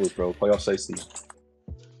 full jingles, bro. Play off safety.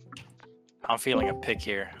 I'm feeling a pick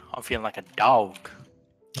here. I'm feeling like a dog.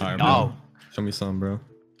 Alright, Dog. bro. Show me some, bro.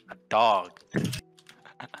 A dog.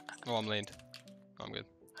 Oh, I'm laned. I'm good.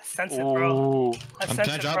 I sense it, bro. I Can sense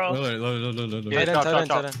I it, drop? bro. Look. Yeah, drop.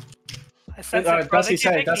 I sense it, bro. Dusty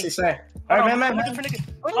say. Alright, man. I'm a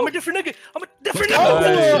different nigga. He's different.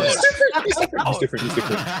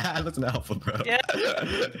 That's an alpha, bro. Yeah.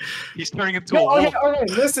 He's turning into a wolf. Okay,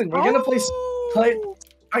 listen, we're gonna play.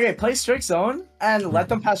 Okay, play strict zone and let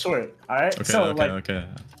them pass short. Alright? Okay.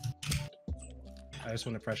 I just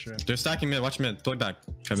want to pressure him. They're stacking mid. Watch mid. Plug back,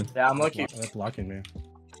 Kevin. Yeah, I'm looking. They're blocking me.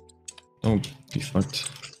 Don't be fucked.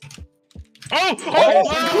 Oh my god!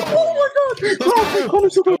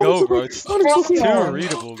 Go, bro. It's too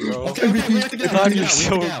readable, bro.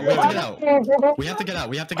 We have to get out.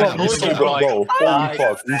 We have to get out. Bro, holy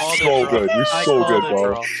fuck. You're so good. You're so good,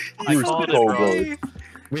 bro. You're so good.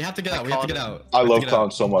 We have to get out. I love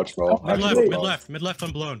Clown so much, bro. Mid left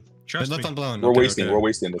unblown. Trust me. We're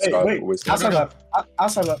wasting this guy. Wait. Outside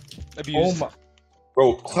left. Abuse. Oh my.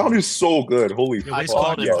 Bro, Clown is so good. Holy fuck. Waste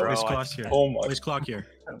clock here. yo. Waste clock here. Oh my. Waste clock here.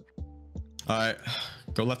 Alright.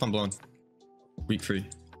 Go left unblown. Week 3.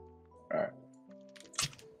 Alright.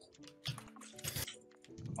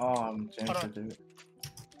 James should do it.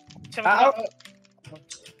 Kevin,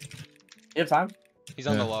 You have time? He's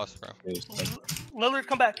on the loss, bro. Lillard,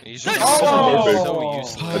 come back. He's just Oh, so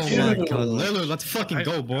useless. oh my god, Lillard, let's fucking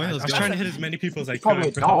go, boy. I Let's was go. trying to hit as many people as I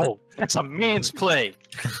Probably could. no. That's a man's play.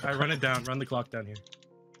 Alright, run it down. Run the clock down here.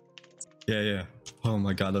 Yeah. Oh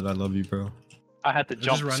my god, I love you, bro. I had to Just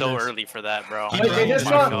jump run so this. early for that, bro. Wait, they just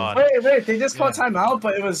my called. God. Wait. They just called timeout,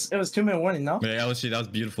 but it was 2-minute warning, no? Yeah, LSG, that was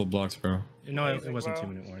beautiful blocks, bro. No, it wasn't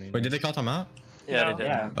 2-minute warning. Wait, did they call time out? Yeah, No. they did.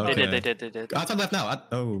 Yeah. Okay. They did. I time left now.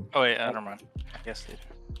 Oh. Oh wait, never mind. I guess they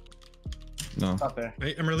did. No. Stop there.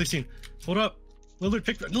 Wait, I'm releasing. Hold up. Lillard,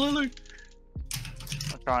 pick Lillard.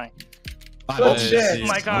 I'm trying. Oh shit! Oh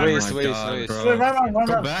my god. Waste. Wait, run.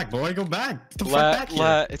 Go back, boy. Go back. Get the fuck back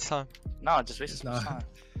here. It's time. No, just wasted some time.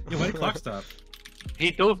 Yo, why did the clock stop?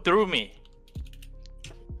 He dove through me.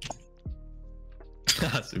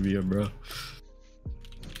 That's weird, bro.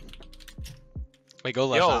 Wait, go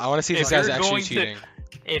left. Yo, I want to see if this guy's you're actually going to- cheating.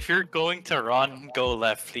 If you're going to run, go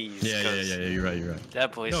left, please. Yeah. 'cause You're right.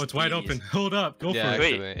 That place. No, it's wide open. Hold up. Go Yeah, for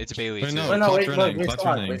it. actually, it's Bailey. Wait, too. no. Wait, Clock's look,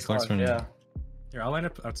 running, clock's running. Yeah. Here, I'll line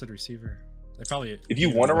up outside the receiver. They probably. If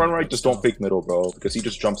you want to run right, just don't pick middle, bro, because he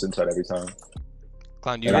just jumps inside every time.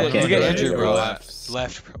 Clown, you And I get can't get injured, it. bro. Left.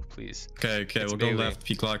 Left, bro, please. Okay, It's we'll Bailey. go left.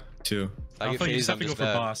 P clock 2. I I get feel like you just phased, have I'm to go just for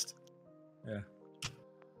bad. Bost. Yeah.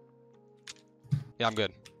 Yeah, I'm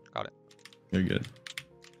good. Got it. You're good.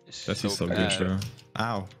 It's That's so good, bad. bro.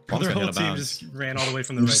 Ow. Their Almost got whole hit a team bounce. just ran all the way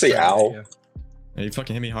from the You right say side. ow? Yeah. Hey, you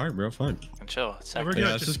fucking hit me hard, bro. Fuck. Chill. Yeah, we're good.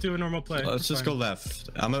 Yeah, let's just do a normal play. Let's It's just fine. go left.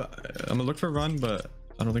 I'm gonna look for a run, but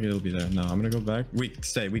I don't think it'll be there. No, I'm gonna go back. Weak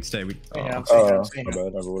stay. Yeah, I'm Oh, seeing My it.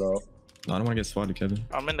 bad, I rolled out. no, I don't want to get swatted, Kevin.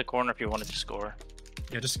 I'm in the corner if you wanted to score.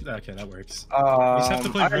 Yeah, just okay. That works. We just have to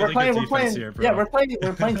play alright, really good defense here, bro. Yeah, we're playing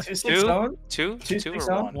 2-6 zone. Two or 6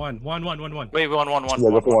 one? One. Wait, one. Yeah,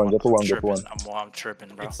 go for one. I'm tripping,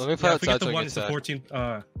 bro. Let me play Yeah, if we get outside so the I one, get it's a that. 14.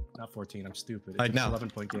 Not 14. I'm stupid. It's Like an now.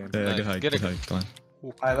 11-point game. Yeah, Nice. good hike. Get Good it. hike. Come on.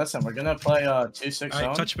 Alright, listen, we're gonna play 2-6 Alright,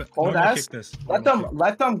 zone. touch back. Hold Normal ass. kick this. Let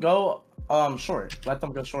them go short. Let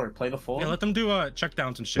them go short. Play the full. Yeah, let them do check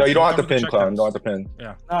downs and shit. No, you don't have to Cover the pin, check Clown. downs. You don't have to pin.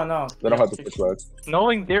 Yeah. No. They don't have to push back.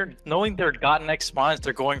 Knowing their got next spawns,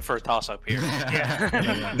 they're going for a toss up here.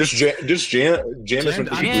 Just jam this one.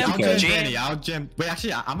 I'll jam. Wait,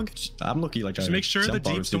 actually, I'm looking like Just a make sure the jump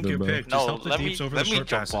ball deeps don't get receiver, bro. picked. Just help the deeps over the short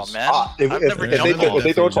jump ball, passes. man. If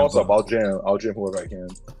they throw a toss up, I'll jam whoever I can.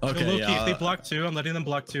 Okay, Low-key, yeah. if they block 2, I'm letting them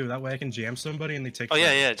block 2. That way I can jam somebody and they take. Oh first.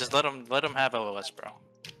 yeah. Just let them have LOS, bro.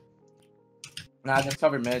 Nah, just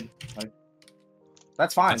cover mid. Like,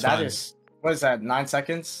 that's fine. That's That fine. is. What is that? 9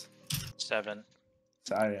 seconds. 7.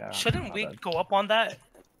 Sorry. Shouldn't my we bad. go up on that?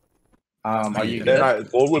 Are you Then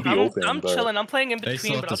good? goal would be I'm, open. I'm but... chilling. I'm playing in They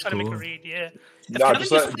between, still but have I'm to trying to make a score. read. Yeah. Nah,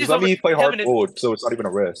 Kevin just let me play hard Kevin is- forward, so it's not even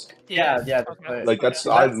a risk. Yeah. Okay. Like that's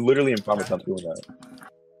I literally am fine with not doing that.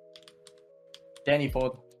 Danny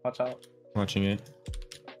fold. Watch out. Watching it.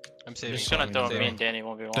 I'm saving. Just gonna throw Saving. me and Danny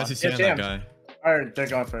 1v1. Does he see Yeah, that jam. guy? Alright, they're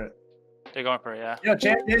going for it. They're going for it, yeah. Yo,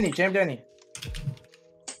 jam Danny.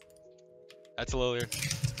 That's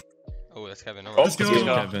Lillard. Oh, that's Kevin. Oh, Let's go, Let's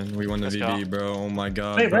go. Kevin. We won the Let's VB, go. bro. Oh my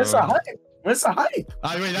god. Wait, bro. where's the hype? Where's the hype? Wait,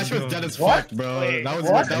 that shit was dead as What? fuck, bro. Wait, that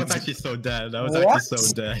what? was actually so dead. That was What? actually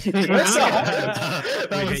so dead. Where's the hype?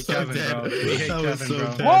 That We was hate so Kevin, dead. bro. We hate That was Kevin, so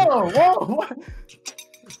bro. dead. Whoa, what?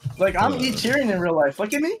 Like I'm cheering in real life.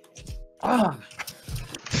 Look at me. Ah.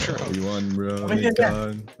 We won, bro. Let me Thank get that.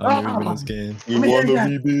 God. I knew we win this game. We Let me won the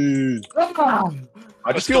hear VB. Ah.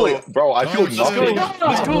 I just feel like, bro. I feel let's go. nothing.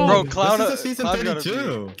 Let's go. Bro, Cloud- This is a season Cloud's gotta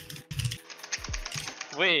 32.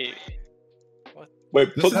 Wait.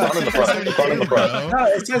 Wait, put Clown in the front. Clown in the front. No,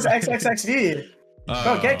 it says XXXV.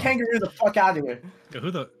 Bro, get Kangaroo the fuck out of here. Yo,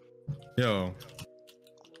 who the? Yo.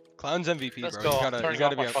 Clown's MVP, Let's bro. go. You I'm gotta turning be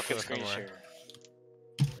off on my foot fucking screen somewhere. share.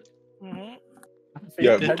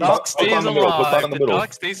 Yeah, The put dog Clown stays in the middle. Put Clown alive. in the The middle.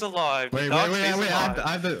 dog stays alive. Wait, The dog wait. stays I alive.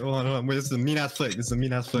 have the. Hold on. Wait, this is a mean ass flick. This is a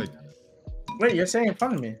mean ass flick. Wait, you're saying in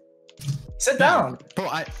front of me. Sit down. Bro,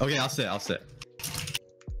 okay, I'll sit.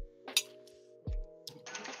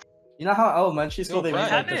 You know how elementary school they make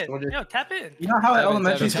Tap like the in. shortest. Yo, tap in. You know how Tap in,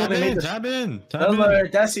 elementary tap school Tab they make in, the. tab in.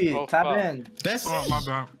 Desi, Oh, tap fuck. in. That's Oh, my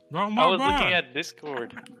bad. I was looking at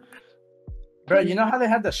Discord. Bro, you know how they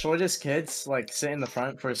had the shortest kids like sit in the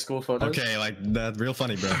front for school photos? okay, like that's real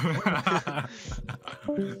funny, bro.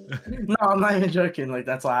 No, I'm not even joking. Like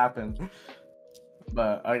that's what happened.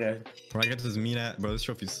 But okay. Bro, I get this mean ass, bro. This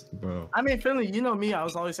trophy's, bro. I mean, Finley, you know me. I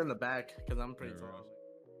was always in the back because I'm pretty tall.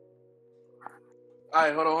 All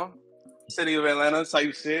right, hold on. City of Atlanta,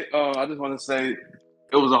 type shit. I just want to say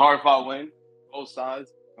it was a hard fought win, both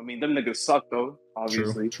sides. I mean, them niggas suck though,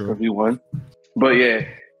 obviously, True. because we won. But yeah,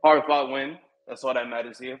 hard fought win. That's all that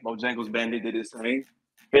matters here. Bojangles Bandit did his thing.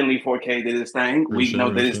 Finley 4K did his thing. Weak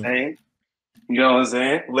Note did his thing. You know what I'm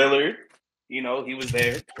saying? Lillard, you know, he was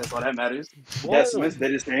there. That's all that matters. Decimus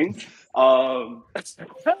did his thing. But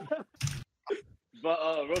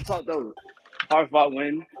real talk though, hard fought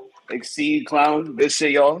win. Exceed Clown, this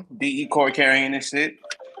shit, y'all. DE core carrying this shit.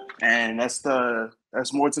 And that's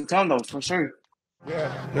more to come though, for sure.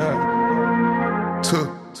 Yeah.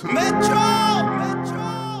 Metro.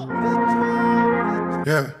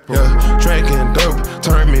 Yeah. Drinking dope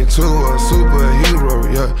turned me to a superhero.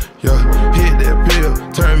 Yeah. Hit that pill,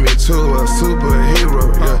 turned me to a superhero.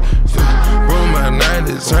 Yeah. Boom, my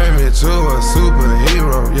 90s turned me to a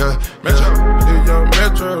superhero. Yeah. If your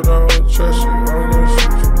Metro don't trust you, I'm gonna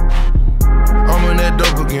shoot you. I'm on that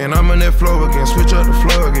dope again, I'm on that flow again, switch up the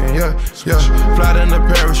flow again, yeah. Fly in the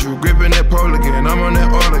parachute, gripping that pole again, I'm on that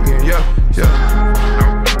all again, yeah.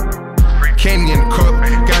 Can't get in the cup,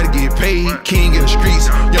 gotta get paid, king in the streets,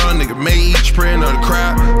 young nigga made, spraying on the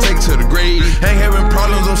crowd, take it to the grave. Ain't having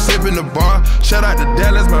problems, I'm sipping the bar. Shout out to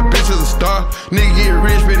Dallas, my bitch is a star. Nigga get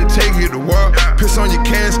rich, better take you to war. Piss on your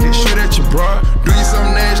casket, shoot at your bra. Do you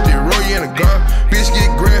something nasty, roll you in a gar. Bitch get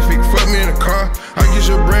graphic, fuck me in a car. I get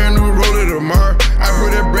you a brand new roller tomorrow. I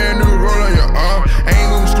put that brand new roll on your arm. I ain't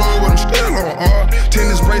moving slow, but I'm still on R.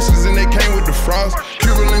 Tennis bracelets and they came with the frost.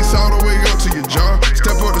 Cuban links all the way up to your jaw.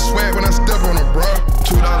 Step up the swag when I step on a bra.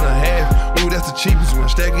 $2 and a half, ooh, that's the cheapest one.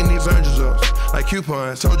 Stacking these hundreds up like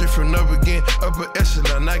coupons. Told you from up again, upper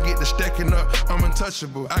echelon. I get the stacking up, I'm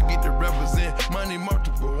untouchable. I get to represent money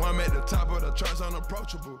multiple. I'm at the top of the charts,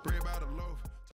 unapproachable. Bread by the loaf.